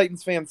horrified as a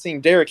Titans fan seeing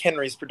Derrick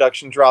Henry's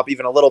production drop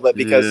even a little bit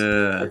because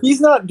if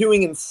he's not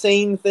doing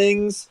insane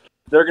things,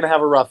 they're going to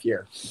have a rough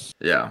year.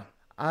 Yeah.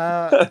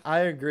 I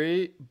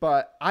agree,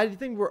 but I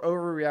think we're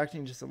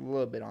overreacting just a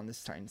little bit on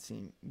this Titans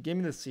team. Give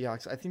me the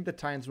Seahawks. I think the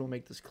Titans will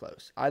make this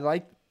close. I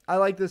like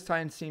this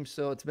Titans team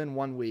still. It's been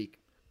 1 week.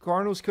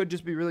 Cardinals could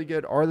just be really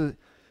good, or the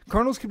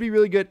Cardinals could be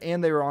really good,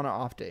 and they were on an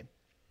off day.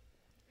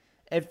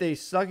 If they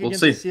suck against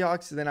the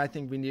Seahawks, then I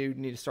think we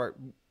need to start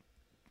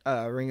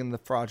ringing the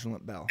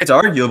fraudulent bell. It's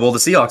arguable the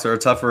Seahawks are a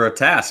tougher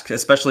task,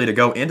 especially to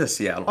go into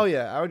Seattle. Oh,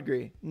 yeah, I would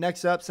agree.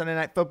 Next up, Sunday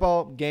Night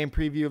Football, game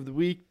preview of the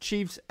week.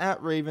 Chiefs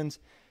at Ravens.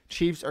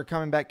 Chiefs are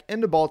coming back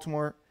into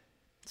Baltimore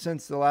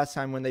since the last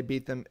time when they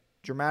beat them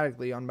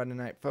dramatically on Monday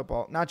Night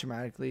Football. Not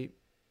dramatically.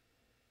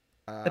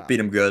 That beat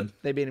them good.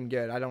 They beat them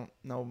good. I don't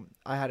know.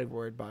 I had a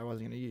word, but I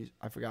wasn't going to use.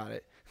 I forgot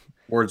it.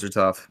 Words are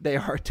tough. They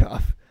are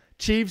tough.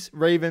 Chiefs,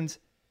 Ravens.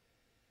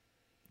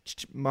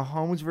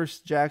 Mahomes versus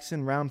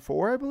Jackson, round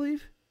 4, I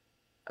believe.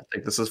 I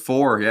think this is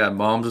 4. Yeah,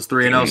 Mahomes is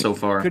 3-0 so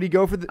far. Could he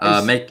go for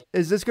the?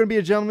 Is this going to be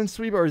a gentleman's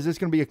sweep or is this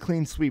going to be a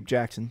clean sweep,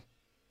 Jackson?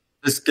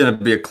 This is going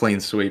to be a clean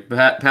sweep.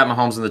 Pat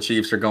Mahomes and the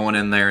Chiefs are going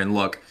in there and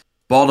look.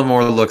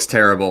 Baltimore looks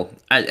terrible.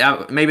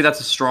 Maybe that's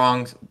a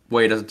strong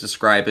way to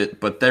describe it,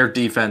 but their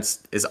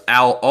defense is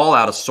all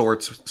out of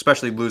sorts,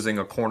 especially losing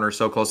a corner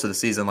so close to the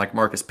season like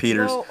Marcus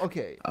Peters. Well,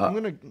 okay. I'm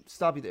going to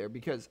stop you there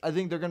because I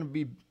think they're going to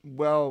be,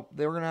 they're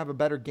going to have a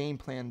better game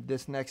plan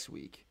this next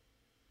week.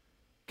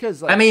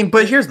 Because I mean,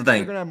 but here's the they're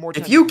thing: gonna have more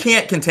if time you to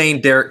can't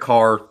contain Derek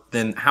Carr,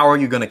 then how are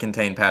you going to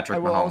contain I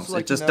Patrick will also Mahomes?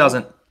 like It just to know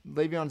doesn't.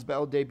 Le'Veon's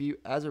Bell debut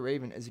as a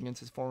Raven is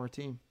against his former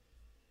team.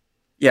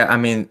 Yeah, I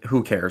mean,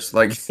 who cares?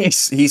 Like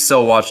he's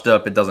so washed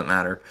up, it doesn't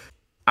matter.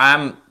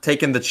 I'm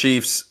taking the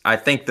Chiefs. I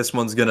think this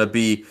one's going to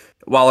be,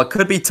 while it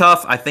could be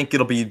tough, I think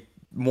it'll be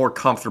more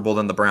comfortable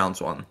than the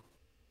Browns one.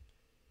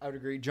 I would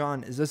agree.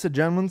 John, is this a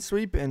gentleman's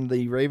sweep and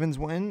the Ravens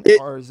win,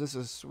 or is this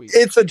a sweep?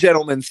 It's a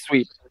gentleman's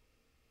sweep.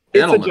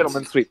 It's a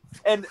gentleman's sweep.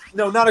 And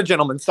no, not a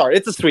gentleman. Sorry,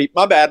 it's a sweep.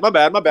 My bad.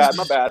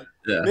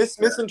 Yeah.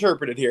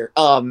 Misinterpreted here.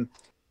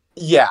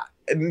 Yeah.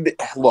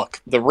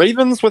 Look, the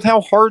Ravens with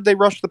how hard they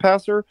rush the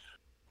passer,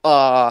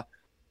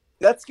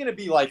 that's going to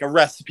be like a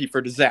recipe for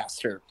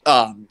disaster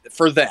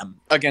for them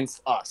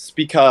against us,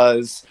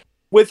 because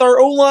with our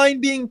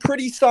O-line being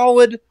pretty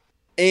solid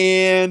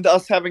and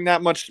us having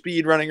that much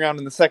speed running around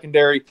in the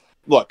secondary,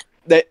 look,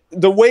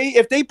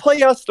 if they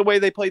play us the way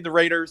they played the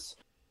Raiders,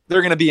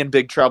 they're going to be in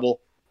big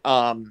trouble.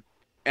 And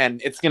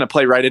it's going to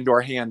play right into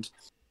our hand.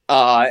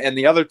 And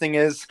the other thing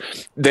is,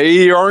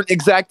 they aren't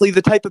exactly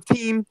the type of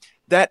team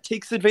that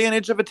takes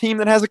advantage of a team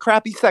that has a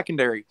crappy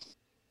secondary.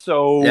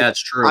 So Yeah,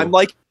 it's true. I'm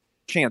liking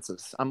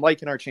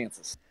our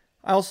chances.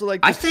 I also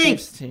like the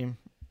Chiefs team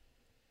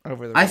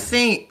over the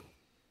Ravens.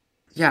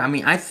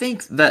 I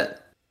think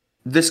that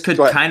this could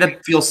kind of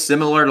feel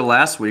similar to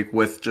last week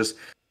with just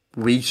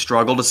we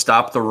struggle to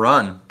stop the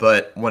run,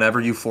 but whenever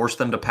you force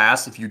them to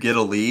pass, if you get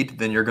a lead,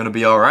 then you're going to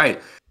be all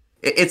right.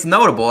 It's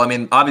notable. I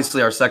mean,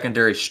 obviously our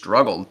secondary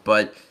struggled,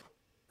 but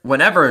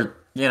whenever,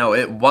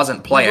 it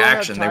wasn't play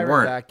action, they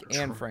weren't. Back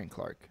and Frank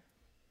Clark.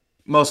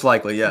 Most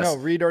likely, yes. No,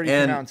 Reed already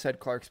came out and said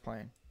Clark's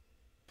playing.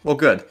 Well,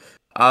 good.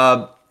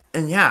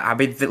 And yeah, I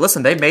mean,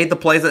 listen, they made the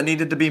plays that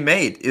needed to be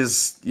made.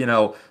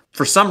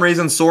 For some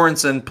reason,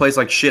 Sorensen plays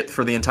like shit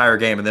for the entire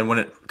game, and then when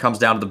it comes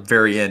down to the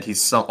very end,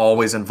 he's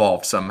always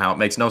involved somehow. It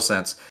makes no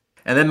sense.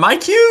 And then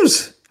Mike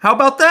Hughes, how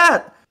about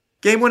that?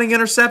 Game-winning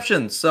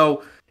interception.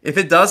 So if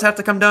it does have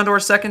to come down to our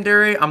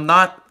secondary, I'm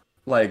not,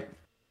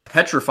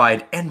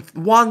 petrified. And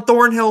Juan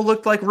Thornhill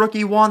looked like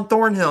rookie Juan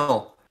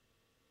Thornhill.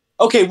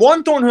 Okay,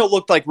 Juan Thornhill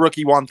looked like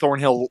rookie Juan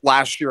Thornhill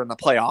last year in the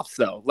playoffs,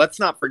 though. Let's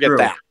not forget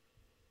that.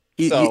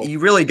 You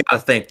really got to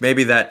think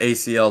maybe that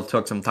ACL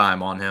took some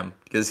time on him.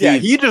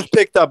 He just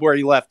picked up where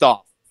he left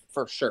off,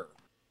 for sure.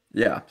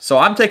 Yeah, so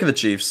I'm taking the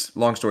Chiefs,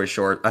 long story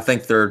short. I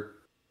think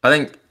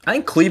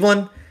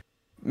Cleveland,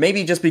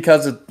 maybe just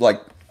because of,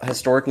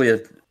 historically a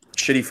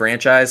shitty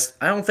franchise,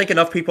 I don't think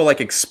enough people,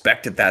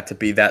 expected that to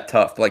be that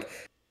tough.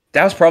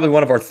 That was probably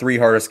one of our 3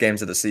 hardest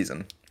games of the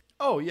season.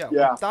 Oh, yeah.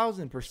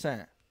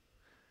 1,000%.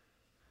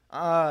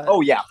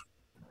 Oh, yeah.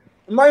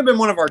 It might have been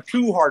one of our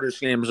 2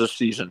 hardest games this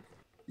season.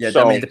 Yeah,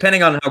 so, I mean,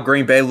 depending on how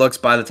Green Bay looks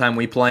by the time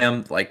we play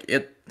them,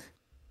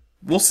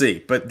 we'll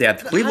see. But yeah,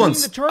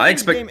 Cleveland's. The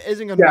Chargers game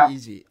isn't going to be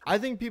easy. I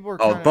think people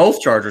are.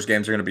 Both Chargers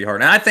games are going to be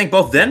hard, and I think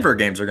both Denver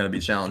games are going to be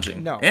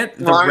challenging. No, and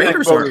the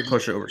Raiders are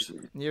pushovers.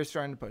 You're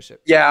starting to push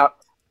it. Yeah,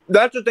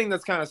 that's the thing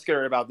that's kind of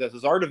scary about this.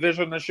 Is our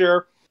division this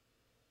year?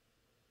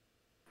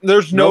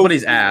 There's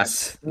nobody's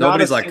ass.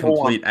 Nobody's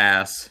complete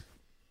ass.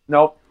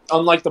 Nope.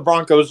 Unlike the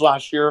Broncos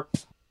last year,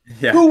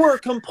 who were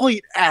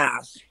complete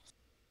ass.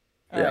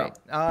 All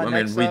right.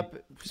 Next up,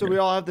 we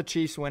all have the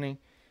Chiefs winning.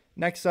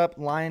 Next up,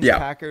 Lions,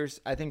 Packers.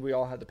 I think we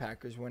all have the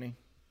Packers winning.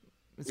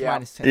 It's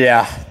 -10.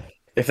 Yeah.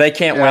 If they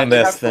can't win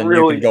this, then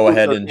you can go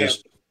ahead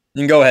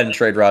and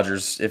trade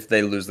Rodgers if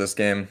they lose this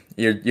game.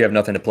 You have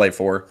nothing to play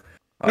for.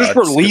 Just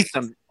release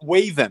him.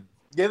 Waive him.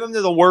 Give him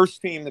to the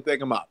worst team to pick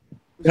him up.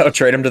 No,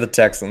 trade him to the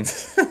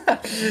Texans.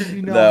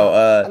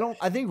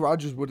 I think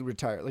Rodgers would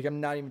retire.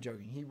 I'm not even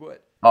joking. He would.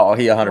 Oh,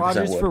 he 100%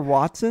 Rodgers would. For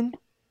Watson?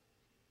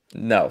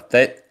 No,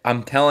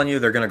 I'm telling you,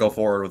 they're going to go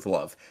forward with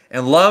Love.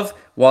 And Love,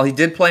 while he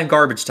did play in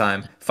garbage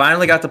time,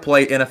 finally got to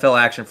play NFL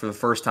action for the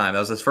first time. That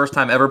was his first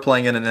time ever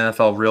playing in an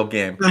NFL real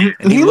game,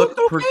 and he looked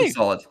pretty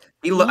solid.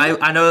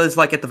 I know it's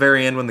at the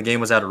very end when the game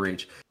was out of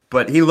reach,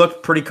 but he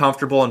looked pretty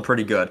comfortable and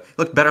pretty good. He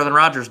looked better than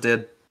Rodgers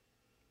did.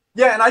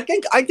 Yeah, and I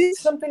think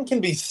something can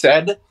be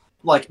said.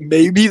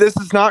 Maybe this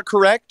is not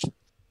correct,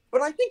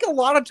 but I think a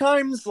lot of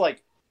times,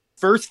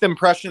 first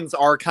impressions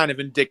are kind of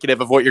indicative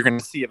of what you're going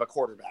to see of a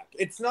quarterback.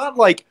 It's not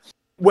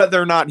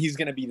whether or not he's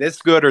going to be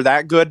this good or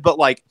that good, but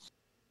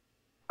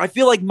I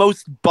feel like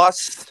most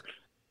busts,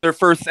 their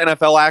first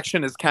NFL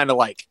action is kind of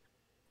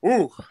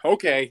ooh,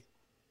 okay.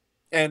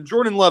 And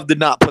Jordan Love did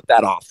not put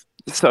that off.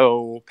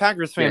 So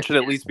Packers fans should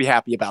at least be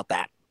happy about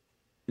that.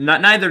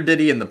 Neither did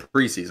he in the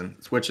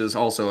preseason, which is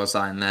also a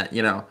sign that,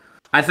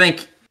 I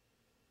think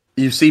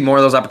you see more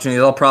of those opportunities.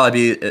 They'll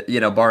probably be,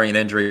 barring an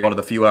injury, one of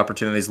the few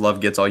opportunities Love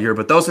gets all year.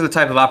 But those are the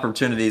type of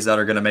opportunities that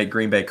are going to make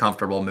Green Bay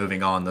comfortable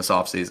moving on this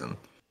offseason.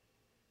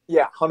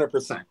 Yeah,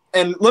 100%.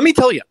 And let me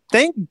tell you,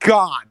 thank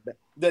God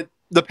that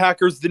the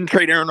Packers didn't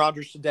trade Aaron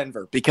Rodgers to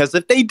Denver. Because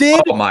if they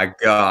did, oh my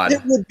God,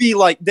 it would be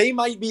they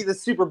might be the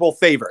Super Bowl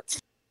favorites.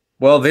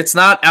 Well, it's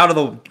not out of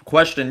the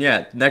question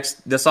yet.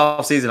 This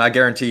offseason, I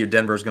guarantee you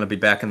Denver is going to be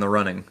back in the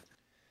running.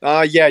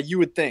 Yeah, you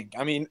would think.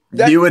 I mean,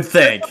 you would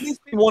think. That makes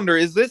me wonder,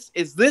 is this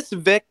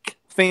Vic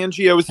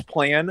Fangio's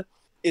plan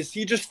Is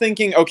he just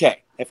thinking,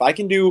 okay, if I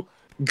can do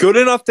good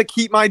enough to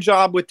keep my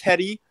job with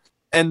Teddy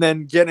and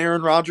then get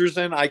Aaron Rodgers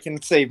in, I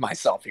can save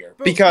myself here?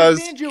 Bro, Because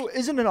Vic Fangio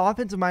isn't an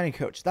offensive-minded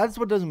coach. That's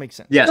what doesn't make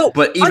sense. Yeah, No,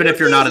 but even if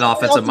you're not an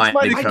offensive-minded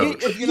I get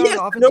coach, if he you're not has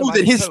an to know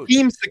that offensive-minded his coach.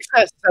 team's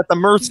success is at the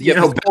mercy you of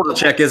know, his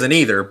Belichick isn't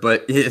either,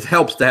 but it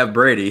helps to have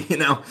Brady, you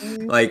know?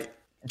 Like,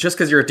 just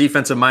because you're a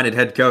defensive-minded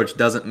head coach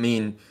doesn't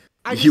mean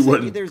I just you think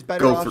wouldn't there's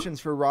better go for...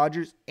 options for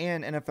Rodgers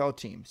and NFL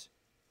teams.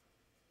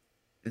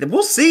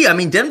 We'll see. I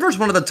mean, Denver's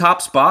one of the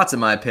top spots, in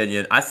my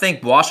opinion. I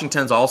think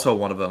Washington's also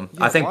one of them.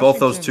 Yeah, I think both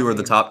those Washington, two are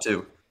the top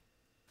two.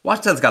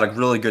 Washington's got a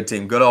really good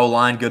team. Good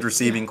O-line, good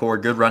receiving core,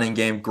 good running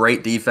game,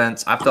 great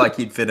defense. I feel like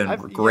he'd fit in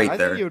great I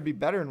there. think he would be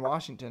better in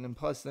Washington, and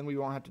plus then we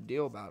won't have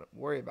to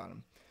worry about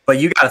him. But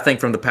you got to think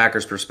from the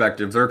Packers'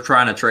 perspective. They're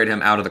trying to trade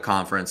him out of the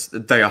conference.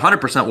 They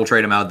 100% will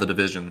trade him out of the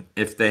division.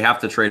 If they have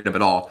to trade him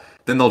at all,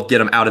 then they'll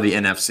get him out of the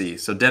NFC.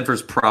 So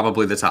Denver's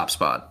probably the top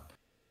spot.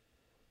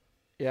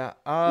 Yeah.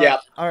 Yeah.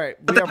 All right.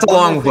 But we that's have a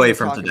one long more thing way to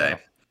from talk today. about.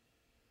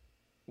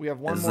 We have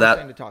one Is more that-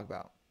 thing to talk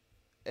about.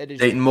 It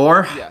is Dayton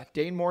Moore? Yeah,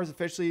 Dayton Moore is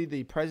officially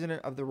the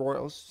president of the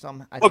Royals.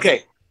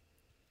 Okay.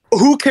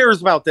 Who cares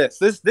about this?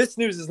 This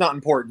news is not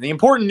important. The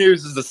important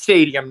news is the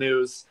stadium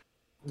news.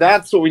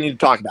 That's what we need to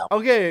talk about.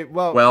 Okay.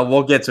 Well, Well,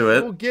 we'll get to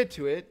it. we'll get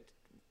to it.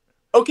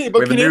 Okay, but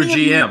We have a can new any of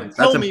you GM. even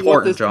tell That's me important,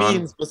 what this John.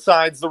 means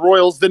besides the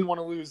Royals didn't want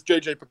to lose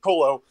JJ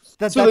Piccolo,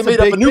 That's so a they made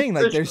big up a new thing.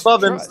 Like, position there's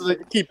above him trust. so they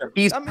could keep him.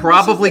 He's I mean, this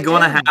probably is the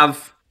going to end.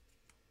 have.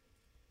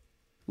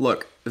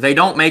 Look, they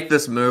don't make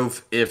this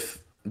move if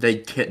they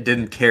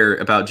didn't care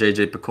about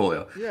JJ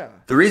Picollo. Yeah.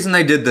 The reason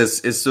they did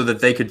this is so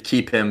that they could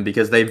keep him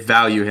because they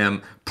value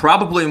him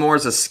probably more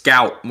as a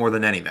scout more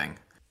than anything.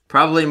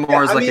 Probably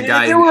more as like a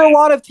guy. There were a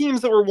lot of teams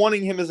that were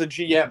wanting him as a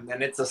GM,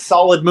 and it's a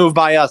solid move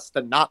by us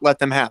to not let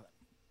them have it.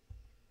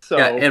 So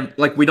Yeah, and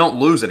like we don't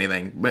lose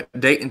anything. But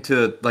Dayton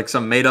to like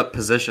some made up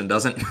position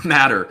doesn't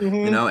matter,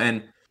 you know,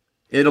 and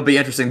it'll be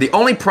interesting. The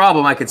only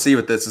problem I could see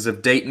with this is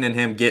if Dayton and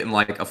him get in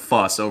like a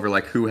fuss over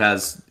like who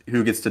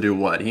gets to do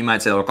what. He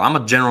might say, "Look, I'm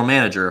a general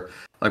manager.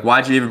 Like,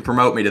 why'd you even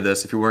promote me to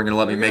this if you weren't going to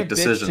let me They're make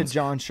gonna bitch decisions?" to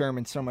John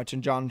Sherman so much,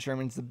 and John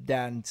Sherman's the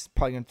dad, and he's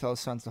probably gonna tell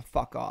his sons to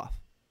fuck off.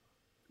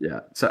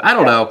 Yeah. So I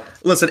don't know.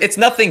 Listen, it's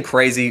nothing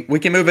crazy.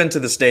 We can move into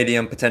the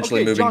stadium,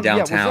 potentially moving John, Yeah,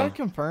 downtown. was that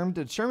confirmed?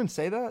 Did Sherman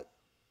say that?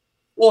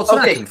 Well, it's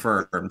not Okay.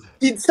 confirmed.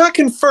 it's not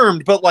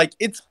confirmed, but like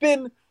it's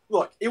been.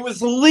 Look, it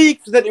was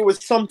leaked that it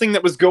was something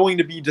that was going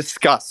to be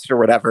discussed or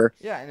whatever.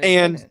 Yeah, and,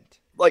 And- it didn't.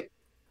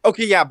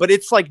 Okay, yeah, but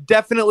it's like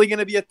definitely going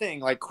to be a thing.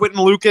 Like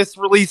Quentin Lucas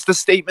released a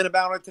statement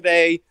about it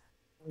today,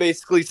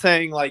 basically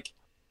saying like,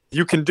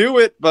 you can do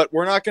it, but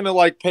we're not going to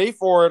like pay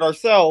for it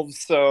ourselves.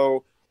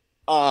 So,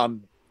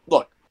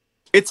 look,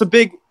 it's a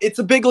big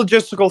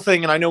logistical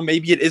thing, and I know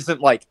maybe it isn't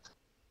like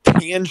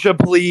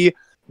tangibly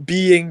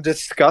being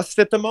discussed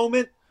at the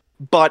moment,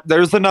 but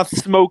there's enough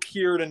smoke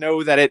here to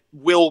know that it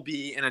will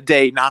be in a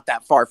day not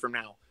that far from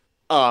now.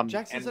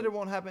 Jackson and- said it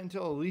won't happen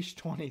until at least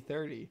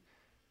 2030.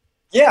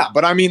 Yeah,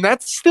 but I mean,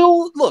 that's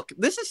still, look,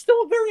 this is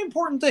still a very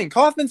important thing.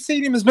 Kauffman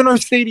Stadium has been our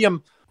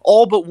stadium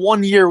all but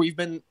 1 year we've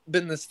been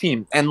this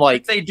team. And If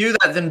like, they do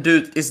that, then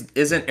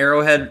isn't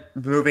Arrowhead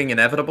moving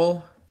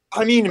inevitable?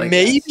 I mean, Like,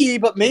 maybe,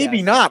 but maybe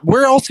yes. not.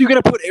 Where else are you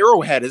going to put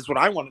Arrowhead is what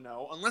I want to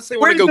know. Unless they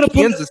Where want are to you go gonna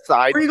put- Kansas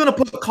side. Where are you going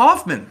to put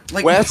Kaufman?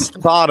 Like West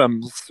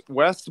Bottoms.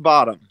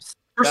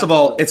 First of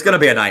all, it's going to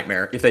be a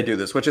nightmare if they do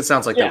this, which it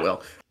sounds like Yeah. they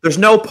will. There's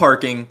no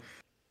parking.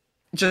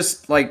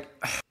 Just like,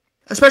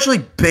 especially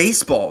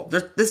baseball.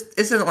 This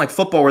isn't like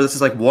football where this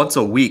is like once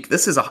a week.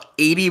 This is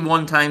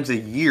 81 times a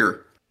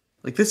year.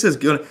 Like this is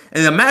good.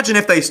 And imagine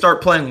if they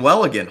start playing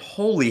well again.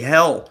 Holy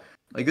hell!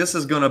 Like this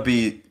is going to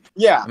be.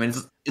 Yeah. I mean,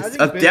 I it's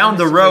think down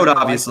the businesses road, will like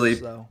obviously.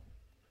 this, though.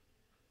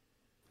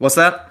 What's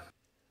that?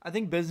 I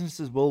think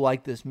businesses will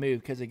like this move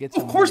because it gets.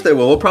 Of course they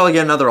will. We'll probably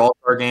get another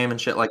All-Star game and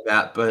shit like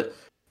that. But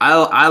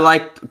I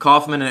like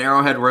Kaufman and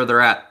Arrowhead where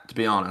they're at. To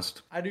be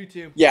honest. I do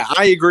too. Yeah,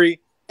 I agree.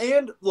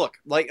 And look,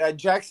 like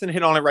Jackson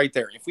hit on it right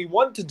there. If we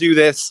want to do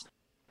this,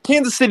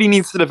 Kansas City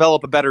needs to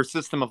develop a better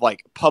system of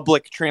like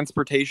public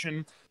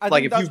transportation. I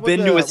Like, think if that's you've what been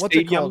to a what's it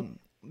stadium- called?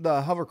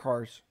 The hover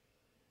cars.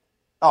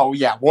 Oh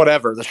yeah,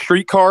 whatever. The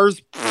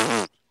streetcars.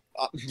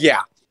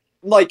 Yeah.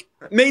 Like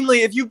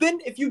mainly if you've been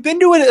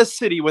to a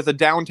city with a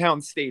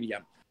downtown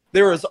stadium,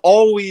 there is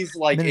always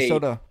like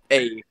Minnesota.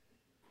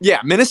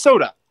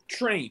 Minnesota,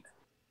 train.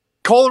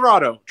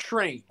 Colorado,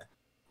 train.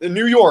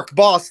 New York,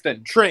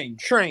 Boston,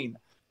 train.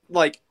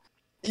 Like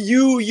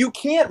you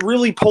can't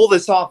really pull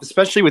this off,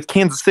 especially with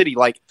Kansas City.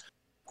 Like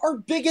our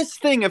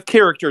biggest thing of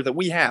character that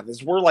we have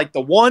is we're like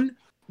the one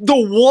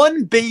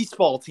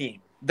baseball team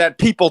that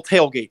people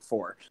tailgate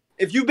for.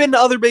 If you've been to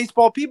other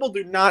baseball, people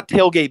do not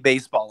tailgate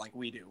baseball like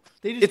we do.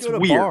 They just It's go to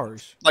weird.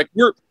 bars. Like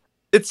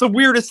it's the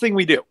weirdest thing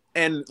we do.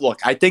 And look,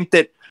 I think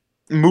that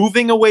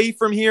moving away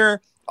from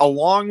here,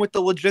 along with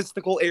the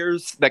logistical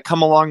errors that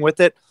come along with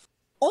it,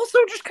 also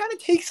just kind of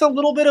takes a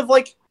little bit of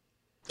like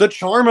the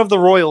charm of the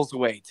Royals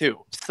away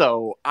too.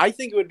 So I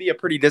think it would be a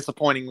pretty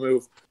disappointing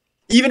move,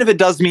 even if it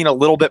does mean a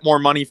little bit more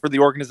money for the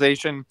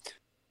organization.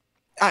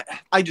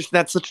 I just,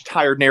 that's such a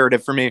tired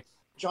narrative for me.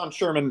 John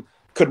Sherman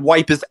could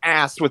wipe his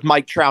ass with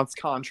Mike Trout's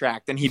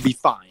contract and he'd be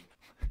fine.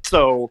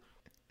 So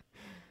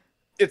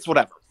it's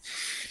whatever.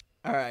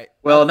 All right.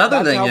 Well, That's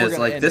another how thing we're is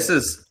gonna like end this it.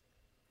 is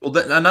well.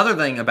 Another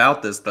thing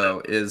about this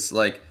though is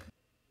like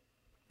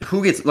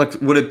who gets like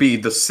would it be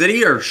the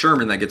city or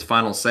Sherman that gets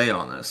final say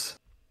on this?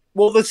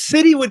 Well, the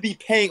city would be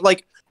paying,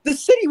 like, the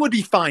city would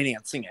be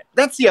financing it.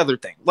 That's the other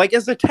thing. Like,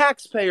 as a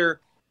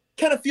taxpayer,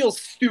 kind of feels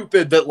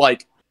stupid that,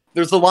 like,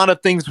 there's a lot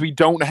of things we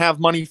don't have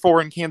money for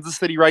in Kansas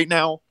City right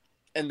now,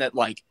 and that,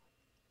 like,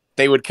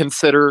 they would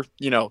consider,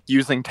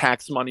 using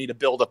tax money to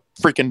build a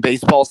freaking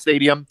baseball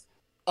stadium.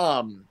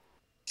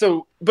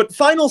 But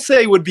final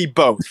say would be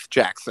both,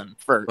 Jackson.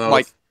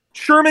 Like,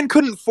 Sherman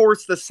couldn't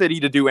force the city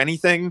to do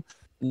anything,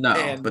 No,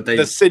 and but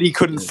the city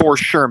couldn't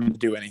force Sherman to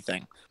do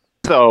anything.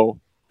 So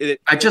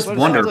I just But it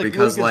wonder sounds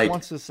because Lucas like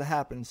wants this to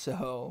happen.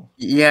 So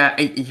yeah,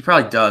 he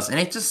probably does, and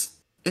I'm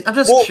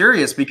just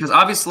curious because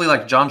obviously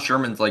like John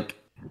Sherman's like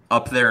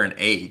up there in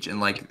age, and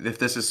like if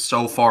this is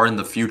so far in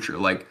the future,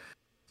 like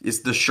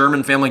is the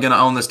Sherman family going to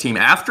own this team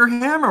after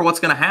him, or what's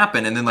going to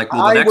happen? And then like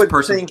will the next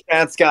person think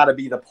that's got to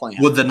be the plan.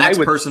 would the next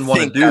person want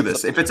to think do that's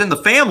this? the If it's in the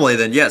family,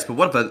 then yes. But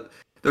what if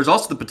there's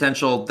also the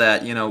potential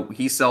that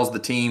he sells the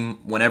team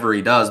whenever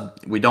he does.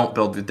 We don't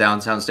build the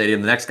downtown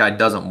stadium. The next guy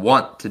doesn't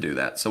want to do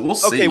that, so we'll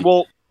see. Okay,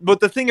 well, but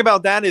the thing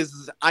about that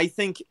is, I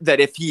think that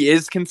if he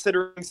is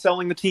considering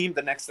selling the team,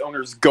 the next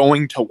owner's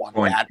going to want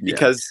that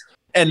because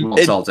he won't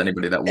sell it to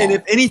anybody that won't. And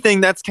if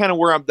anything, that's kind of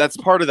where that's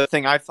part of the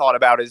thing I've thought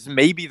about is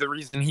maybe the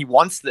reason he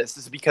wants this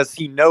is because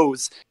he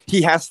knows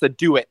he has to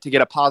do it to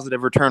get a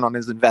positive return on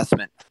his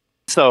investment.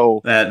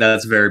 So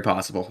that's very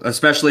possible,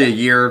 especially a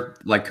year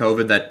like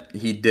COVID that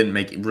he didn't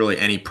make really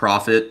any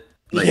profit.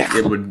 Like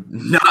it would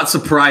not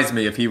surprise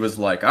me if he was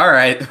like, "All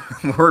right,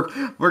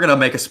 we're gonna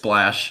make a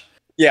splash."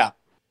 Yeah.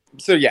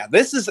 So yeah,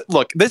 this is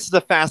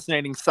a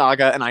fascinating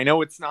saga, and I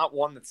know it's not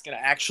one that's gonna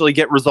actually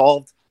get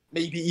resolved.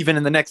 Maybe even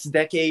in the next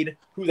decade.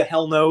 Who the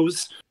hell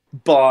knows?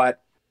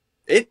 But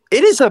it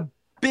is a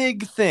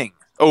big thing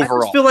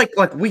overall. I just feel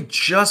like we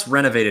just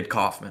renovated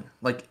Kauffman.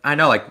 Like I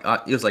know, like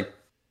it was like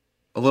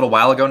a little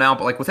while ago now,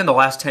 but like within the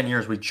last 10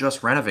 years, we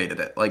just renovated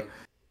it. Like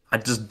I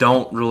just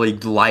don't really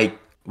like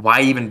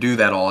why even do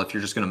that all if you're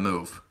just gonna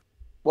move.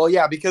 Well,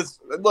 yeah, because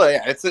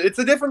it's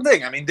a different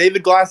thing. I mean,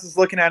 David Glass is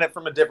looking at it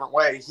from a different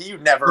way. He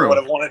never would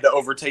have wanted to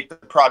overtake the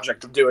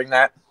project of doing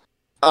that.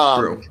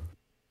 True.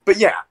 But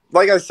yeah,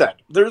 like I said,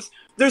 there's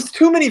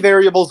too many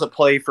variables at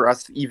play for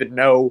us to even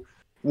know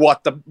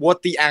what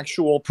the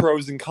actual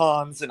pros and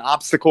cons and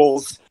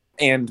obstacles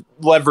and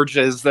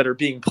leverages that are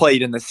being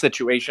played in this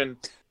situation.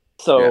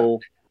 So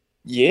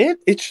yeah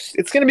it's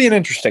going to be an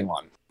interesting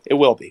one. It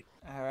will be.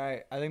 all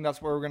right, I think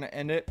that's where we're gonna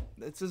end it.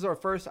 This is our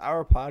first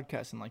hour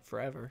podcast in like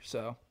forever.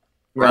 So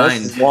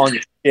Grind. This is long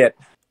as shit.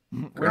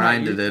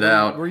 Grinded it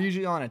out. We're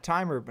usually on a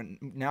timer, but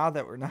now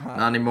that we're not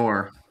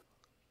anymore.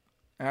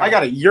 all right. I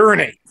gotta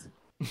urinate.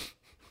 All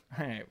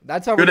right,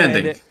 that's how Good we're gonna end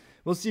ending. it.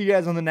 We'll see you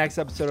guys on the next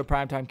episode of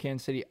Primetime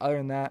Kansas City. Other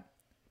than that,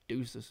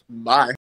 deuces. Bye.